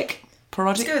 Parodic?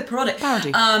 Let's go with parodic.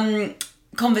 Parody.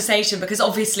 Conversation, because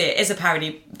obviously it is a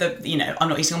parody. I'm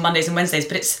not eating on Mondays and Wednesdays,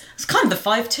 but it's kind of the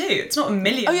 5-2. It's not a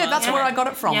million. Oh yeah, that's where I got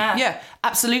it from. Yeah,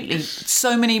 absolutely.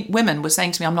 So many women were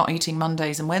saying to me, I'm not eating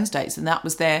Mondays and Wednesdays, and that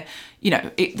was their, the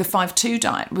 5-2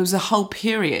 diet. It was a whole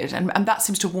period, and that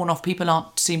seems to have worn off.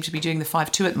 People seem to be doing the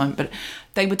 5-2 at the moment, but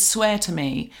they would swear to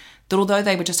me that although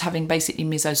they were just having basically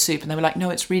miso soup, and they were like, no,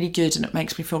 it's really good and it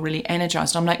makes me feel really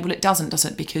energised. I'm like, well, it doesn't, does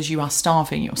it? Because you are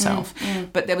starving yourself.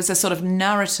 But there was a sort of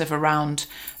narrative around,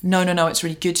 no, it's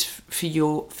really good for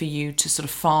you to sort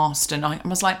of fast. And I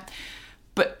was like,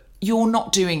 but you're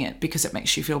not doing it because it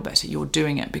makes you feel better. You're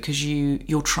doing it because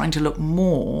you're trying to look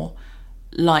more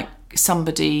like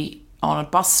somebody on a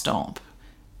bus stop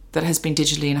that has been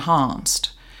digitally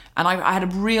enhanced. And I had a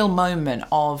real moment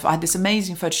I had this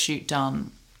amazing photo shoot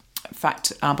done, in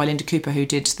fact, by Linda Cooper, who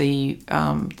did the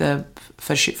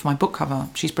photo shoot for my book cover.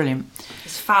 She's brilliant.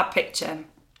 It's a fab picture.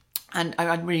 And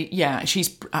I really,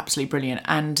 she's absolutely brilliant.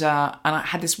 And I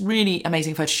had this really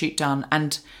amazing photo shoot done.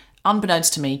 And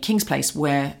unbeknownst to me, King's Place,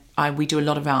 where we do a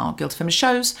lot of our Guilty Feminist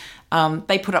shows,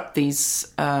 they put up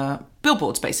these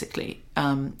billboards, basically.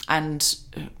 And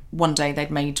one day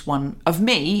they'd made one of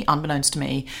me, unbeknownst to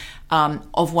me,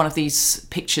 of one of these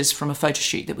pictures from a photo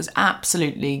shoot that was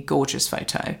absolutely gorgeous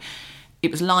photo. It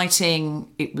was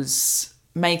lighting, it was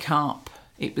makeup,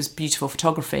 it was beautiful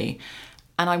photography.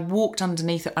 And I walked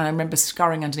underneath it, and I remember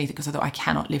scurrying underneath it because I thought, I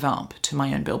cannot live up to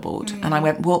my own billboard. And I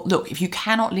went, well, look, if you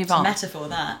cannot live up metaphor,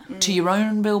 that. to your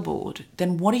own billboard,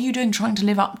 then what are you doing trying to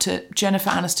live up to Jennifer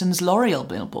Aniston's L'Oreal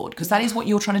billboard? Because that is what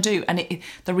you're trying to do. And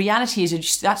the reality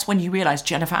is that's when you realise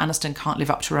Jennifer Aniston can't live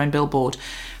up to her own billboard.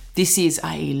 This is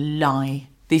a lie.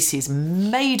 This is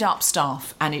made up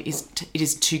stuff, and it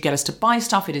is to get us to buy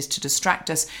stuff, it is to distract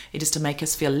us, it is to make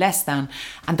us feel less than.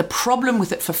 And the problem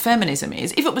with it for feminism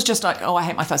is, if it was just like, oh, I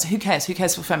hate my thighs, who cares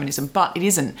for feminism? But it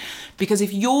isn't. Because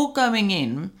if you're going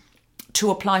in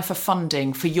to apply for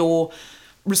funding for your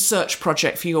research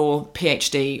project, for your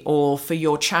PhD, or for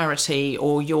your charity,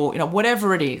 or your,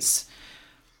 whatever it is,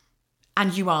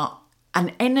 and you are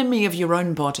an enemy of your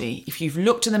own body, if you've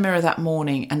looked in the mirror that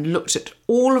morning and looked at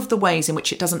all of the ways in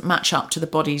which it doesn't match up to the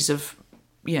bodies of,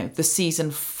 the season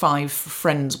 5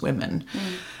 Friends women,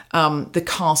 the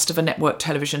cast of a network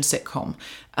television sitcom,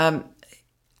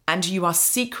 and you are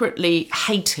secretly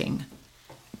hating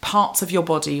parts of your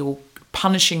body or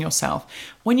punishing yourself,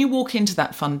 when you walk into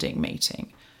that funding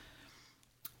meeting,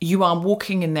 you are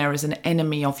walking in there as an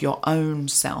enemy of your own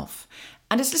self.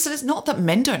 And it's not that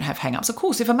men don't have hang-ups. Of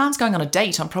course, if a man's going on a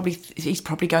date, he's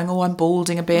probably going, oh, I'm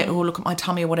balding a bit, or look at my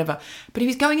tummy or whatever. But if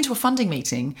he's going into a funding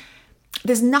meeting,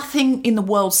 there's nothing in the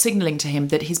world signalling to him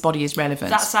that his body is relevant.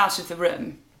 That's out of the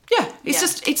room. Yeah, he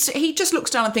just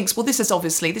looks down and thinks, well, this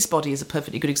body is a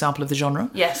perfectly good example of the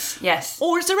genre. Yes.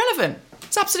 Or it's irrelevant.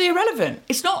 It's absolutely irrelevant.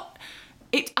 It's not,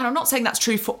 and I'm not saying that's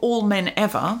true for all men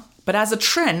ever, but as a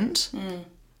trend,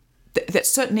 that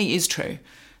certainly is true.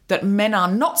 That men are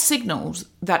not signalled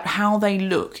that how they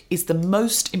look is the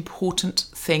most important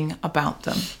thing about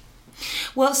them.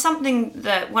 Well,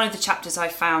 one of the chapters I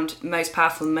found most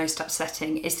powerful and most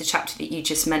upsetting is the chapter that you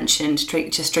just mentioned,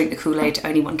 drink the Kool-Aid,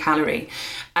 only 1 calorie,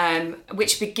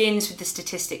 which begins with the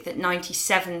statistic that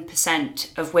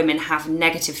 97% of women have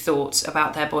negative thoughts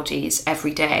about their bodies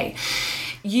every day.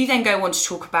 You then go on to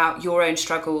talk about your own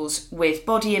struggles with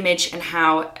body image and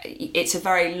how it's a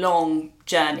very long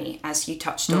journey, as you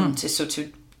touched on, to sort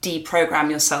of deprogram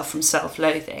yourself from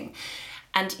self-loathing.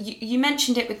 And you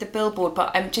mentioned it with the billboard,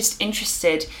 but I'm just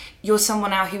interested, you're someone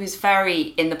now who is very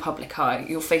in the public eye.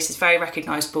 Your face is very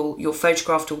recognisable, you're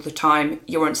photographed all the time,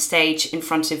 you're on stage in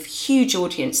front of huge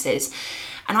audiences.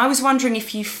 And I was wondering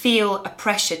if you feel a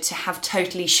pressure to have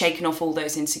totally shaken off all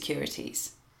those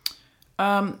insecurities.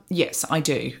 Yes, I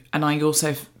do. And I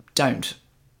also don't.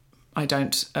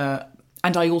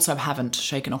 And I also haven't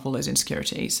shaken off all those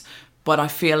insecurities. But I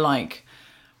feel like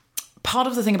part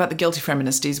of the thing about the Guilty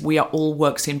Feminist is we are all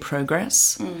works in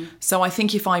progress. So I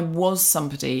think if I was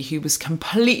somebody who was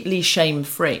completely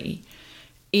shame-free,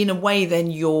 in a way,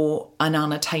 then you're an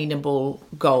unattainable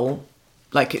goal.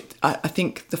 Like, I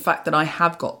think the fact that I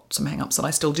have got some hang-ups and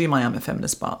I still do my I'm a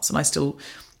feminist parts and I still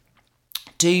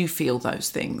do feel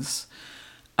those things.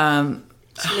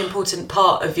 It's an important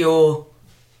part of your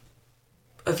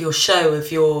your show,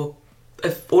 of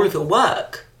all of your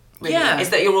work. Really, is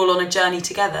that you're all on a journey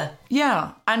together.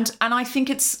 Yeah, and I think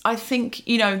that's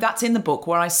in the book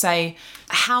where I say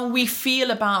how we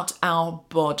feel about our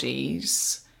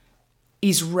bodies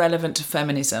is relevant to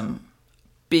feminism,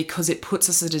 because it puts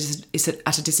us at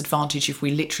a disadvantage if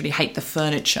we literally hate the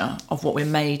furniture of what we're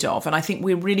made of. And I think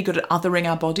we're really good at othering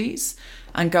our bodies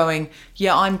and going,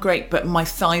 yeah, I'm great, but my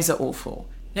thighs are awful.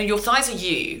 No, your thighs are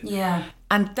you. Yeah.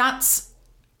 And that's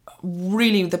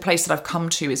really the place that I've come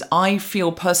to, is I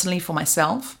feel personally for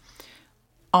myself,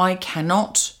 I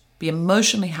cannot be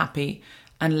emotionally happy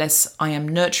unless I am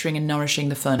nurturing and nourishing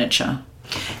the furniture.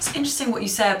 It's interesting what you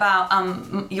say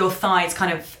about your thighs,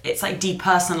 kind of, it's like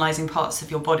depersonalising parts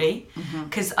of your body.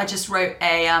 Because I just wrote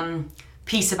a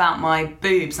piece about my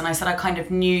boobs, and I said I kind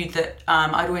of knew that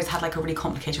I'd always had like a really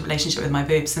complicated relationship with my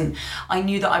boobs, and I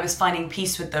knew that I was finding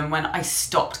peace with them when I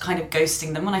stopped kind of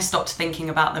ghosting them, when I stopped thinking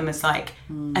about them as like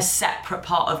a separate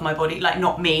part of my body, like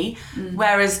not me.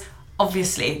 Whereas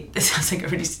obviously, this sounds like a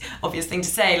really obvious thing to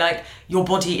say, like your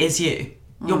body is you.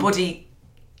 Your body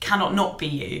cannot not be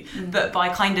you, but by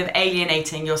kind of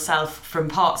alienating yourself from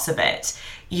parts of it,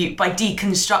 by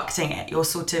deconstructing it, you're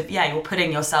sort of, you're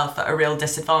putting yourself at a real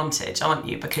disadvantage, aren't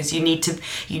you? Because you need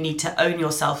to own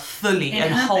yourself fully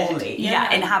and wholly.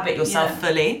 Inhabit yourself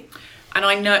fully. And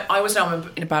I always know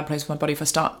I'm in a bad place with my body if I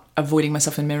start avoiding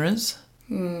myself in mirrors.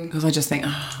 Because I just think,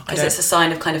 because it's a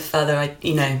sign of kind of further,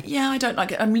 Yeah, I don't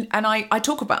like it. I mean, and I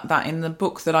talk about that in the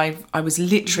book, that I was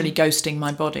literally ghosting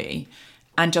my body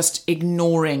and just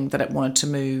ignoring that it wanted to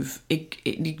move,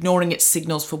 ignoring its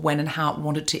signals for when and how it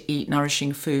wanted to eat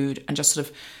nourishing food, and just sort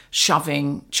of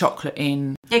shoving chocolate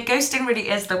in. Yeah, ghosting really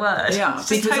is the word. Yeah, it's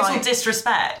just total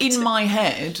disrespect. In my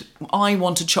head, I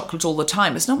wanted chocolate all the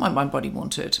time. It's not what my body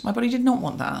wanted. My body did not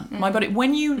want that. My body,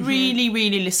 when you really,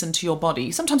 really listen to your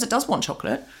body, sometimes it does want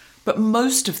chocolate, but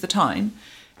most of the time,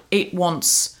 it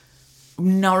wants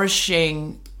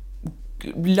nourishing,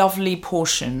 lovely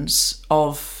portions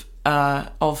of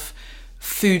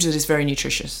food that is very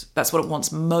nutritious. That's what it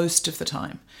wants most of the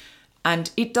time.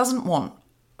 And it doesn't want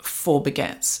 4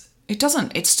 baguettes. It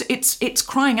doesn't. It's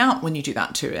crying out when you do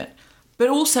that to it. But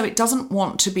also it doesn't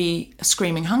want to be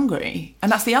screaming hungry.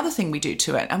 And that's the other thing we do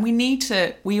to it. And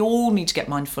we all need to get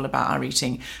mindful about our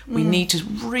eating. We need to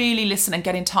really listen and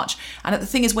get in touch. And the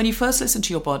thing is, when you first listen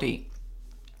to your body,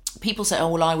 people say, oh,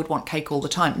 well, I would want cake all the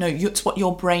time. No, it's what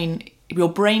your brain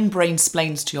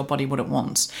brain-splains to your body what it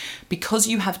wants, because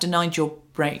you have denied your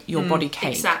body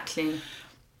cake. Exactly.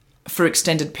 For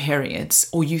extended periods,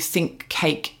 or you think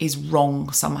cake is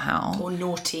wrong somehow. Or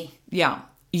naughty. Yeah.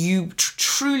 You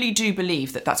truly do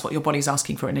believe that that's what your body's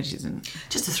asking for, and it isn't.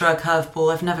 Just to throw a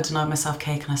curveball, I've never denied myself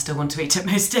cake, and I still want to eat it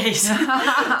most days. But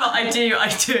I do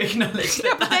acknowledge that.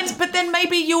 Yeah, but then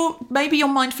maybe you're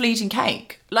mindfully eating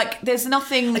cake. Like, there's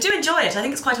nothing... I do enjoy it. I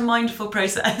think it's quite a mindful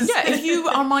process. Yeah, if you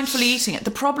are mindfully eating it.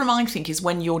 The problem, I think, is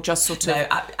when you're just sort of... No,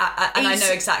 I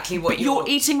know exactly what you're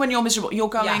eating when you're miserable. You're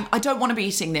going, I don't want to be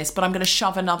eating this, but I'm going to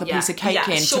shove another piece of cake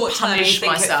in to punish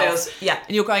myself. And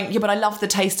you're going, but I love the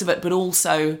taste of it, but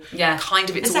also kind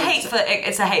of... It's a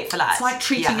hateful act. It's like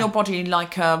treating your body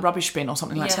like a rubbish bin or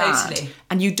something like that. Totally.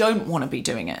 And you don't want to be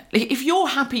doing it. If you're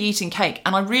happy eating cake,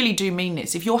 and I really do mean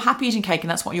this, if you're happy eating cake and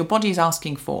that's what your body is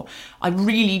asking for, I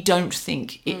really don't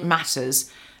think it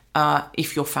matters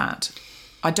if you're fat.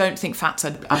 I don't think fat's a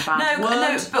bad word.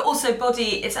 No, but also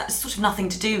body, it's sort of nothing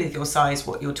to do with your size,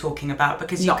 what you're talking about,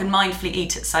 because you can mindfully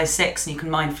eat at size 6 and you can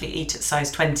mindfully eat at size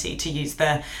 20, to use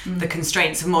the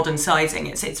constraints of modern sizing.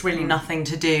 It's really nothing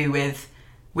to do with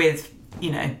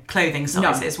clothing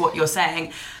sizes, what you're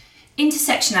saying.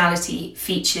 Intersectionality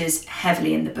features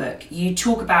heavily in the book. You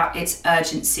talk about its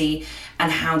urgency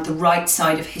and how the right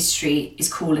side of history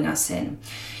is calling us in.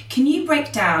 Can you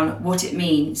break down what it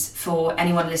means for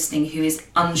anyone listening who is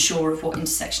unsure of what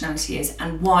intersectionality is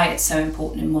and why it's so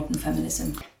important in modern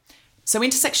feminism? So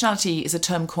intersectionality is a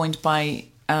term coined by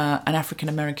an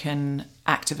African-American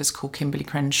activist called Kimberly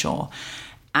Crenshaw.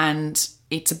 And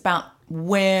it's about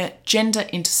where gender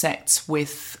intersects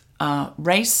with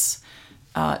race,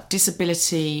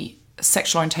 disability,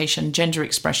 sexual orientation, gender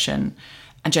expression,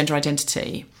 and gender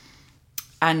identity,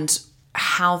 and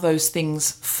how those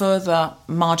things further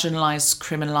marginalise,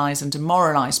 criminalise and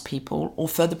demoralise people, or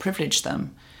further privilege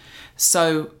them.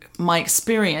 So my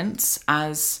experience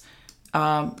as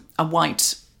a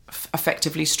white,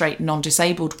 effectively straight,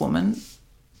 non-disabled woman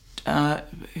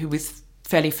who with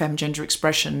fairly femme gender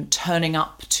expression turning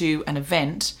up to an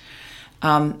event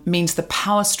means the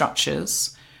power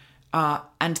structures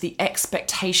and the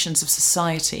expectations of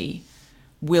society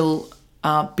will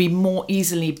be more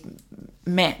easily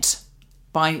met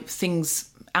by things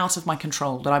out of my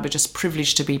control, that I was just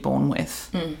privileged to be born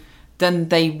with, then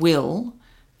they will,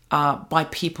 by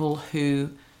people whose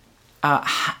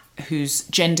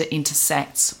gender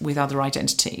intersects with other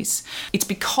identities. It's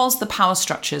because the power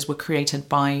structures were created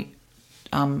by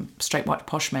straight white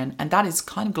posh men, and that is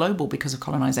kind of global because of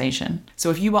colonization. So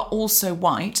if you are also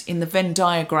white in the Venn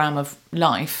diagram of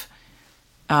life,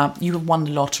 you have won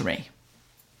the lottery,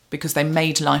 because they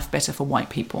made life better for white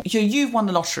people. You've won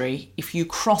the lottery if you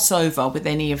cross over with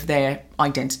any of their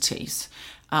identities,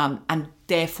 and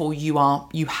therefore you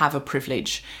have a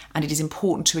privilege. And it is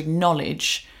important to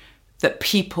acknowledge that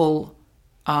people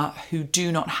who do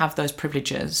not have those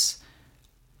privileges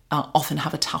often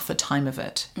have a tougher time of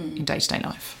it in day-to-day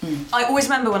life. I always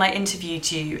remember when I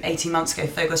interviewed you 18 months ago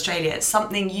for Vogue Australia,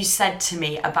 something you said to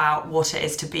me about what it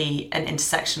is to be an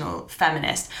intersectional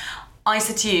feminist. I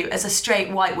said to you, as a straight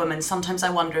white woman, sometimes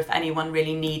I wonder if anyone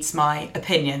really needs my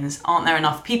opinions. Aren't there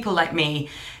enough people like me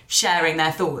sharing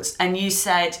their thoughts? And you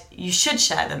said you should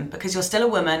share them because you're still a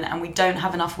woman and we don't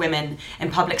have enough women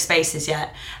in public spaces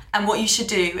yet. And what you should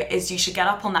do is you should get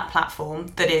up on that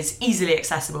platform that is easily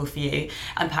accessible for you.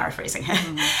 I'm paraphrasing here.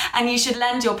 And you should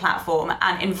lend your platform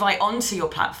and invite onto your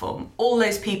platform all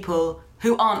those people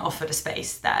who aren't offered a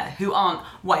space there, who aren't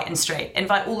white and straight.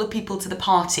 Invite all the people to the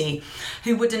party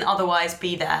who wouldn't otherwise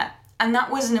be there. And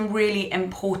that was a really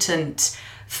important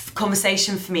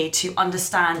conversation for me to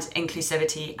understand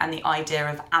inclusivity and the idea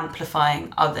of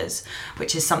amplifying others,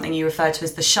 which is something you refer to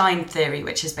as the shine theory,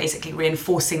 which is basically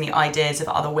reinforcing the ideas of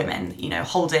other women,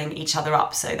 holding each other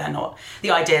up so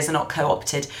the ideas are not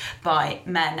co-opted by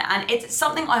men. And it's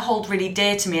something I hold really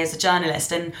dear to me as a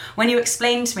journalist. And when you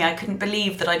explained to me, I couldn't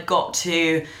believe that I'd got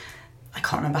to, I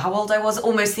can't remember how old I was,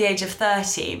 almost the age of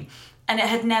 30. And it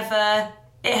had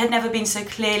never been so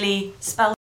clearly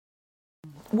spelled.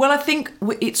 Well, I think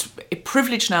it's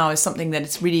privilege now is something that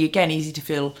it's really, again, easy to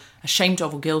feel ashamed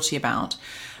of or guilty about.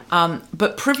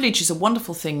 But privilege is a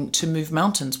wonderful thing to move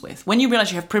mountains with. When you realise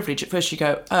you have privilege, at first you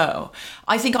go, oh.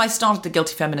 I think I started the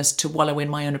Guilty Feminist to wallow in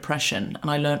my own oppression,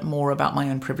 and I learnt more about my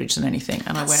own privilege than anything.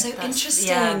 And That's so interesting.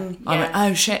 Yeah. I went,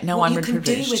 oh shit, now I'm really privileged.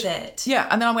 What you can do with it. Yeah,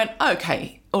 and then I went,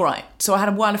 okay, all right. So I had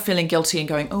a while of feeling guilty and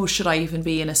going, oh, should I even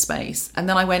be in a space? And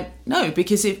then I went, no,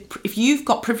 because if you've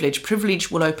got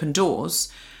privilege will open doors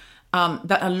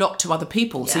that are locked to other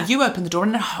people. Yeah. So you open the door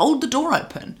and then hold the door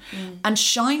open and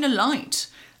shine a light.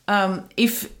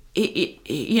 If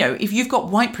you've got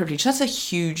white privilege, that's a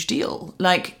huge deal.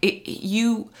 Like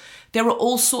there are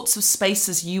all sorts of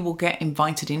spaces you will get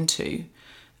invited into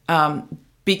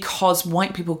because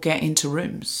white people get into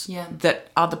rooms that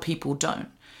other people don't.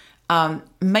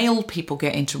 Male people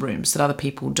get into rooms that other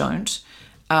people don't.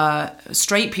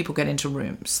 Straight people get into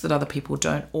rooms that other people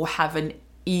don't, or have an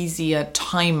easier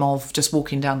time of just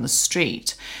walking down the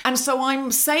street. And so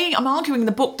I'm arguing in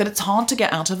the book that it's hard to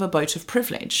get out of a boat of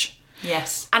privilege.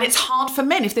 Yes. And it's hard for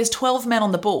men. If there's 12 men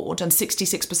on the board and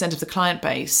 66% of the client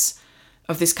base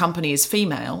of this company is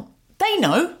female,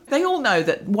 they all know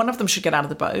that one of them should get out of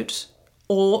the boat,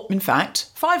 or in fact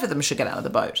 5 of them should get out of the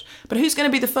boat. But who's going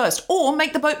to be the first? Or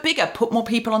make the boat bigger, put more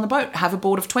people on the boat, have a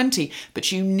board of 20.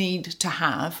 But you need to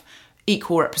have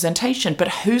equal representation. But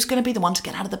who's going to be the one to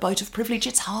get out of the boat of privilege?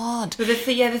 It's hard. But the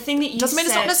thing that you doesn't mean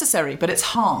it's not necessary, but it's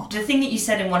hard. The thing that you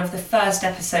said in one of the first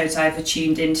episodes I ever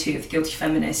tuned into of Guilty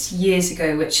Feminist years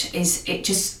ago, which is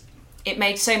it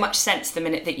made so much sense the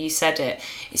minute that you said it.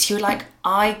 Is you were like,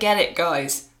 I get it,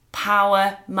 guys.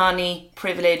 Power, money,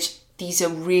 privilege. These are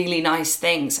really nice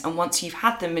things. And once you've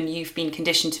had them and you've been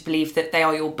conditioned to believe that they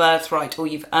are your birthright or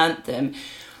you've earned them,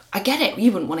 I get it.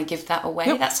 You wouldn't want to give that away.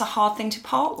 Yep. That's a hard thing to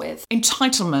part with.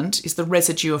 Entitlement is the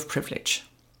residue of privilege.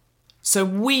 So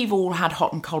we've all had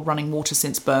hot and cold running water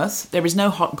since birth. There is no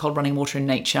hot and cold running water in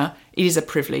nature. It is a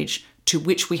privilege to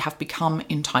which we have become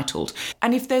entitled.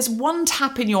 And if there's one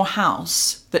tap in your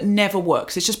house that never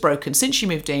works, it's just broken since you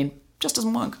moved in, just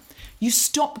doesn't work, you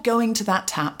stop going to that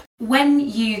tap. When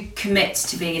you commit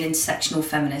to being an intersectional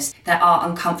feminist, there are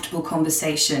uncomfortable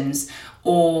conversations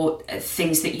or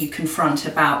things that you confront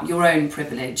about your own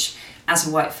privilege as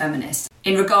a white feminist.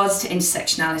 In regards to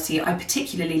intersectionality, I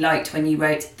particularly liked when you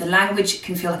wrote, the language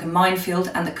can feel like a minefield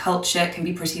and the culture can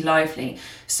be pretty lively.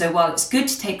 So while it's good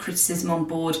to take criticism on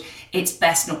board, it's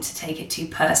best not to take it too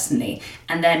personally.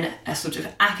 And then a sort of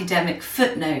academic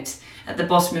footnote at the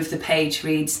bottom of the page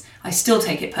reads, I still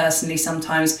take it personally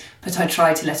sometimes, but I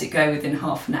try to let it go within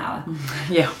half an hour.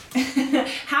 Yeah.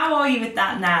 How are you with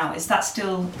that now? Is that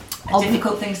still a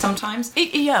difficult thing sometimes?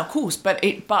 Yeah, of course. But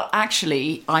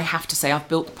actually, I have to say I've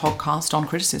built the podcast on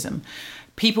criticism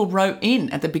People wrote in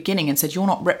at the beginning and said, you're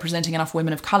not representing enough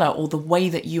women of colour, or the way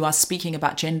that you are speaking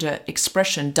about gender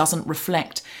expression doesn't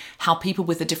reflect how people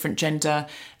with a different gender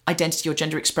identity or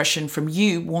gender expression from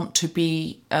you want to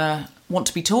be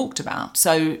talked about.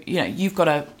 So, you've got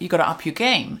to up your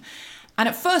game. And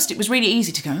at first it was really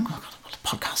easy to go, oh, God, well, the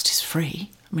podcast is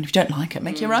free. I mean, if you don't like it,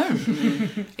 make your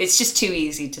own. It's just too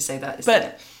easy to say that, isn't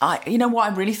it? But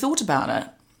what I really thought about it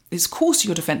is, of course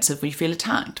you're defensive when you feel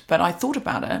attacked, but I thought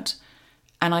about it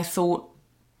and I thought,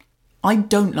 I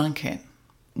don't like it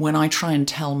when I try and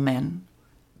tell men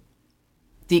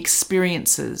the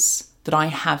experiences that I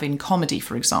have in comedy,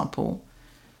 for example,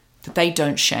 that they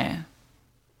don't share,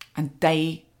 and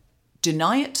they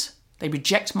deny it, they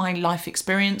reject my life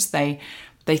experience, they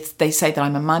say that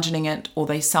I'm imagining it, or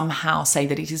they somehow say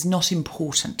that it is not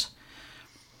important.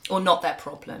 Or not their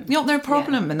problem. Not their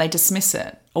problem, and they dismiss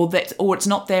it. Or it's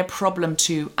not their problem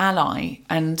to ally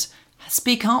and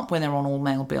speak up when they're on all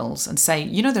male bills and say,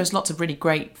 there's lots of really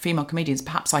great female comedians.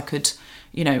 Perhaps I could,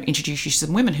 introduce you to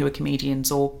some women who are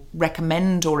comedians, or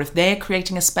recommend, or if they're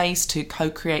creating a space, to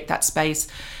co-create that space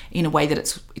in a way that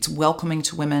it's welcoming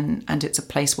to women and it's a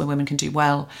place where women can do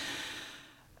well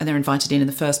and they're invited in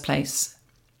the first place.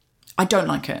 I don't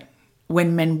like it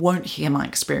when men won't hear my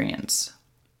experience.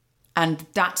 And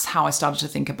that's how I started to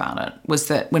think about it, was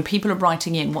that when people are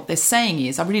writing in, what they're saying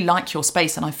is, I really like your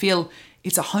space and I feel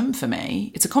it's a home for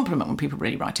me. It's a compliment when people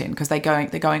really write in, because they're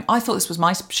going, I thought this was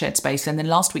my shared space, and then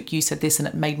last week you said this and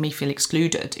it made me feel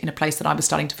excluded in a place that I was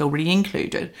starting to feel really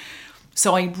included.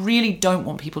 So I really don't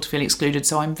want people to feel excluded.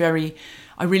 So I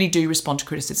really do respond to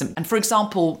criticism. And for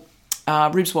example,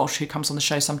 Rubes Walsh, who comes on the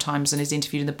show sometimes and is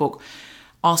interviewed in the book,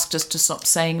 asked us to stop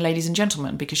saying ladies and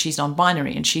gentlemen because she's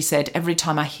non-binary. And she said, every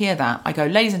time I hear that, I go,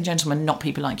 ladies and gentlemen, not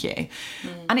people like you.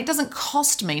 And it doesn't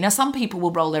cost me. Now, some people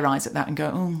will roll their eyes at that and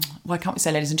go, oh, why can't we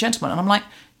say ladies and gentlemen? And I'm like,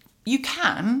 you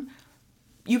can.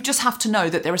 You just have to know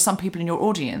that there are some people in your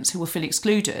audience who will feel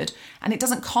excluded. And it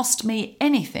doesn't cost me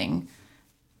anything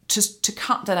to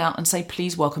cut that out and say,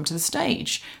 please welcome to the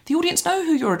stage. The audience know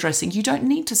who you're addressing. You don't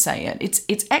need to say it.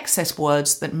 It's excess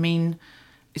words that mean,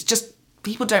 it's just,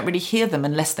 people don't really hear them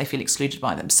unless they feel excluded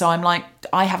by them. So I'm like,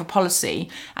 I have a policy,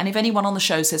 and if anyone on the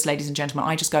show says ladies and gentlemen,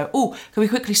 I just go, oh, can we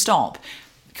quickly stop?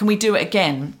 Can we do it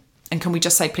again? And can we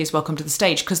just say, please welcome to the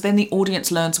stage? Because then the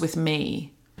audience learns with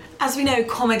me. As we know,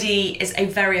 comedy is a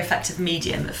very effective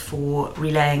medium for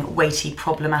relaying weighty,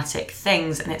 problematic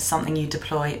things, and it's something you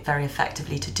deploy very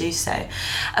effectively to do so.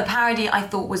 A parody I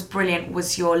thought was brilliant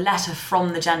was your letter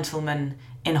from the gentleman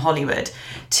in Hollywood.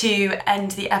 To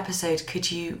end the episode,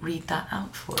 could you read that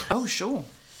out for us? Oh, sure.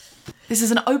 This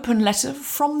is an open letter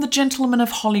from the gentleman of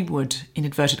Hollywood, in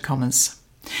inverted commas.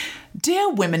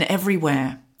 Dear women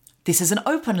everywhere, this is an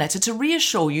open letter to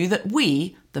reassure you that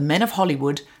we, the men of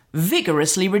Hollywood,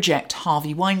 vigorously reject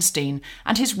Harvey Weinstein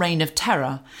and his reign of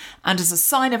terror, and as a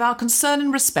sign of our concern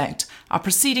and respect, are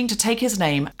proceeding to take his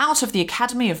name out of the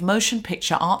Academy of Motion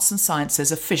Picture Arts and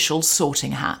Sciences official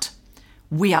sorting hat.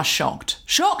 We are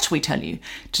shocked, we tell you,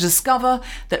 to discover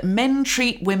that men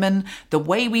treat women the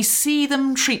way we see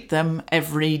them treat them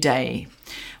every day.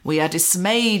 We are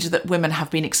dismayed that women have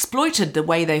been exploited the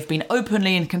way they've been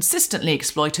openly and consistently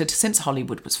exploited since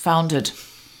Hollywood was founded.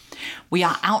 We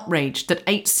are outraged that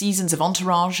 8 seasons of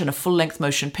Entourage and a full-length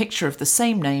motion picture of the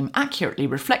same name accurately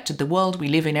reflected the world we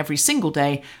live in every single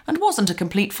day and wasn't a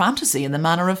complete fantasy in the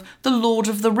manner of The Lord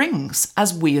of the Rings,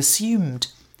 as we assumed.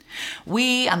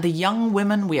 We and the young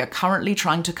women we are currently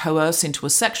trying to coerce into a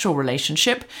sexual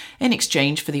relationship in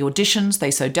exchange for the auditions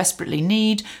they so desperately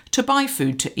need to buy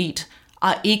food to eat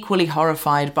are equally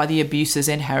horrified by the abuses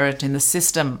inherent in the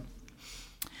system.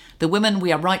 The women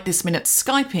we are right this minute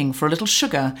Skyping for a little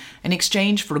sugar in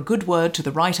exchange for a good word to the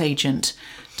right agent,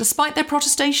 despite their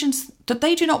protestations that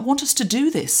they do not want us to do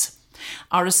this,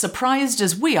 are as surprised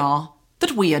as we are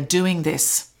that we are doing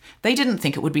this. They didn't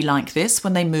think it would be like this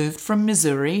when they moved from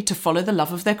Missouri to follow the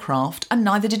love of their craft, and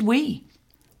neither did we.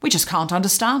 We just can't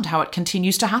understand how it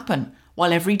continues to happen,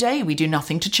 while every day we do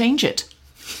nothing to change it.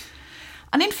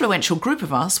 An influential group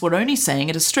of us were only saying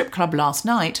at a strip club last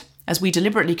night, as we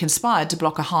deliberately conspired to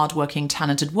block a hard-working,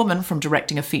 talented woman from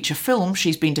directing a feature film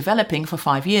she's been developing for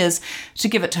 5 years to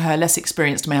give it to her less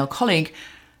experienced male colleague,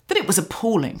 that it was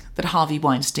appalling that Harvey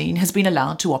Weinstein has been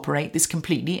allowed to operate this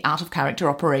completely out-of-character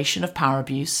operation of power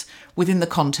abuse within the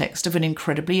context of an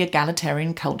incredibly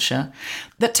egalitarian culture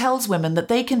that tells women that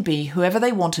they can be whoever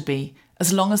they want to be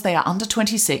as long as they are under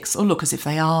 26 or look as if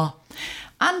they are,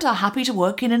 and are happy to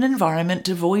work in an environment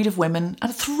devoid of women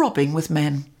and throbbing with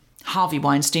men. Harvey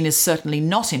Weinstein is certainly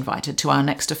not invited to our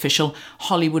next official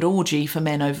Hollywood orgy for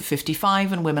men over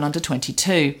 55 and women under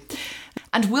 22.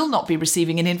 and will not be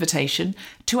receiving an invitation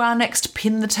to our next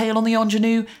pin the tail on the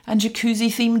ingenue and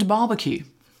jacuzzi-themed barbecue.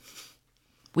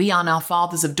 We are now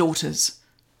fathers of daughters,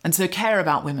 and so care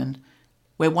about women,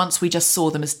 where once we just saw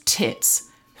them as tits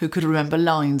who could remember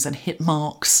lines and hit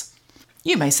marks.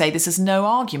 You may say this is no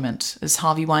argument, as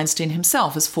Harvey Weinstein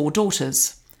himself has 4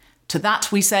 daughters. To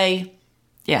that we say,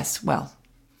 yes, well.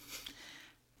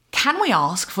 Can we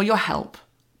ask for your help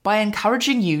by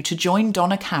encouraging you to join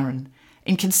Donna Karen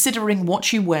in considering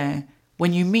what you wear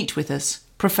when you meet with us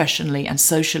professionally and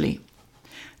socially?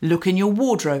 Look in your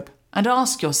wardrobe and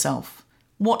ask yourself,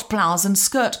 what blouse and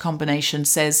skirt combination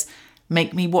says,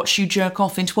 make me watch you jerk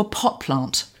off into a pot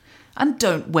plant? And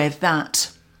don't wear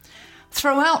that.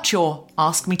 Throw out your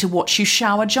ask me to watch you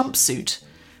shower jumpsuit,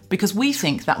 because we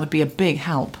think that would be a big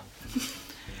help.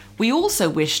 We also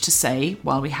wish to say,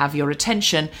 while we have your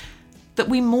attention, that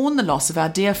we mourn the loss of our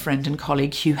dear friend and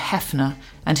colleague Hugh Hefner,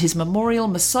 and his memorial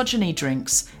misogyny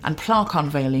drinks and plaque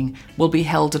unveiling will be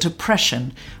held at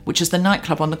Oppression, which is the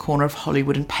nightclub on the corner of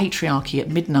Hollywood and Patriarchy, at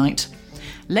midnight.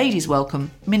 Ladies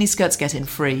welcome, miniskirts get in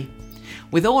free.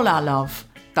 With all our love,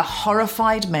 the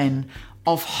horrified men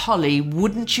of Holly,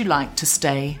 wouldn't you like to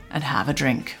stay and have a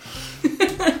drink?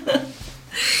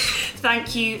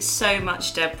 Thank you so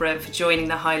much, Deborah, for joining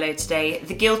the High Low today.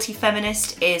 The Guilty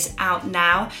Feminist is out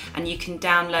now, and you can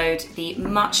download the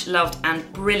much-loved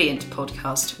and brilliant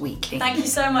podcast weekly. Thank you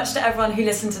so much to everyone who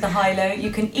listened to The High Low.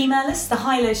 You can email us,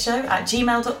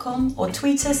 thehighlowshow@gmail.com, or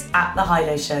tweet us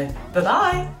 @thehighlowshow.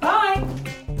 Bye-bye.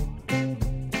 Bye.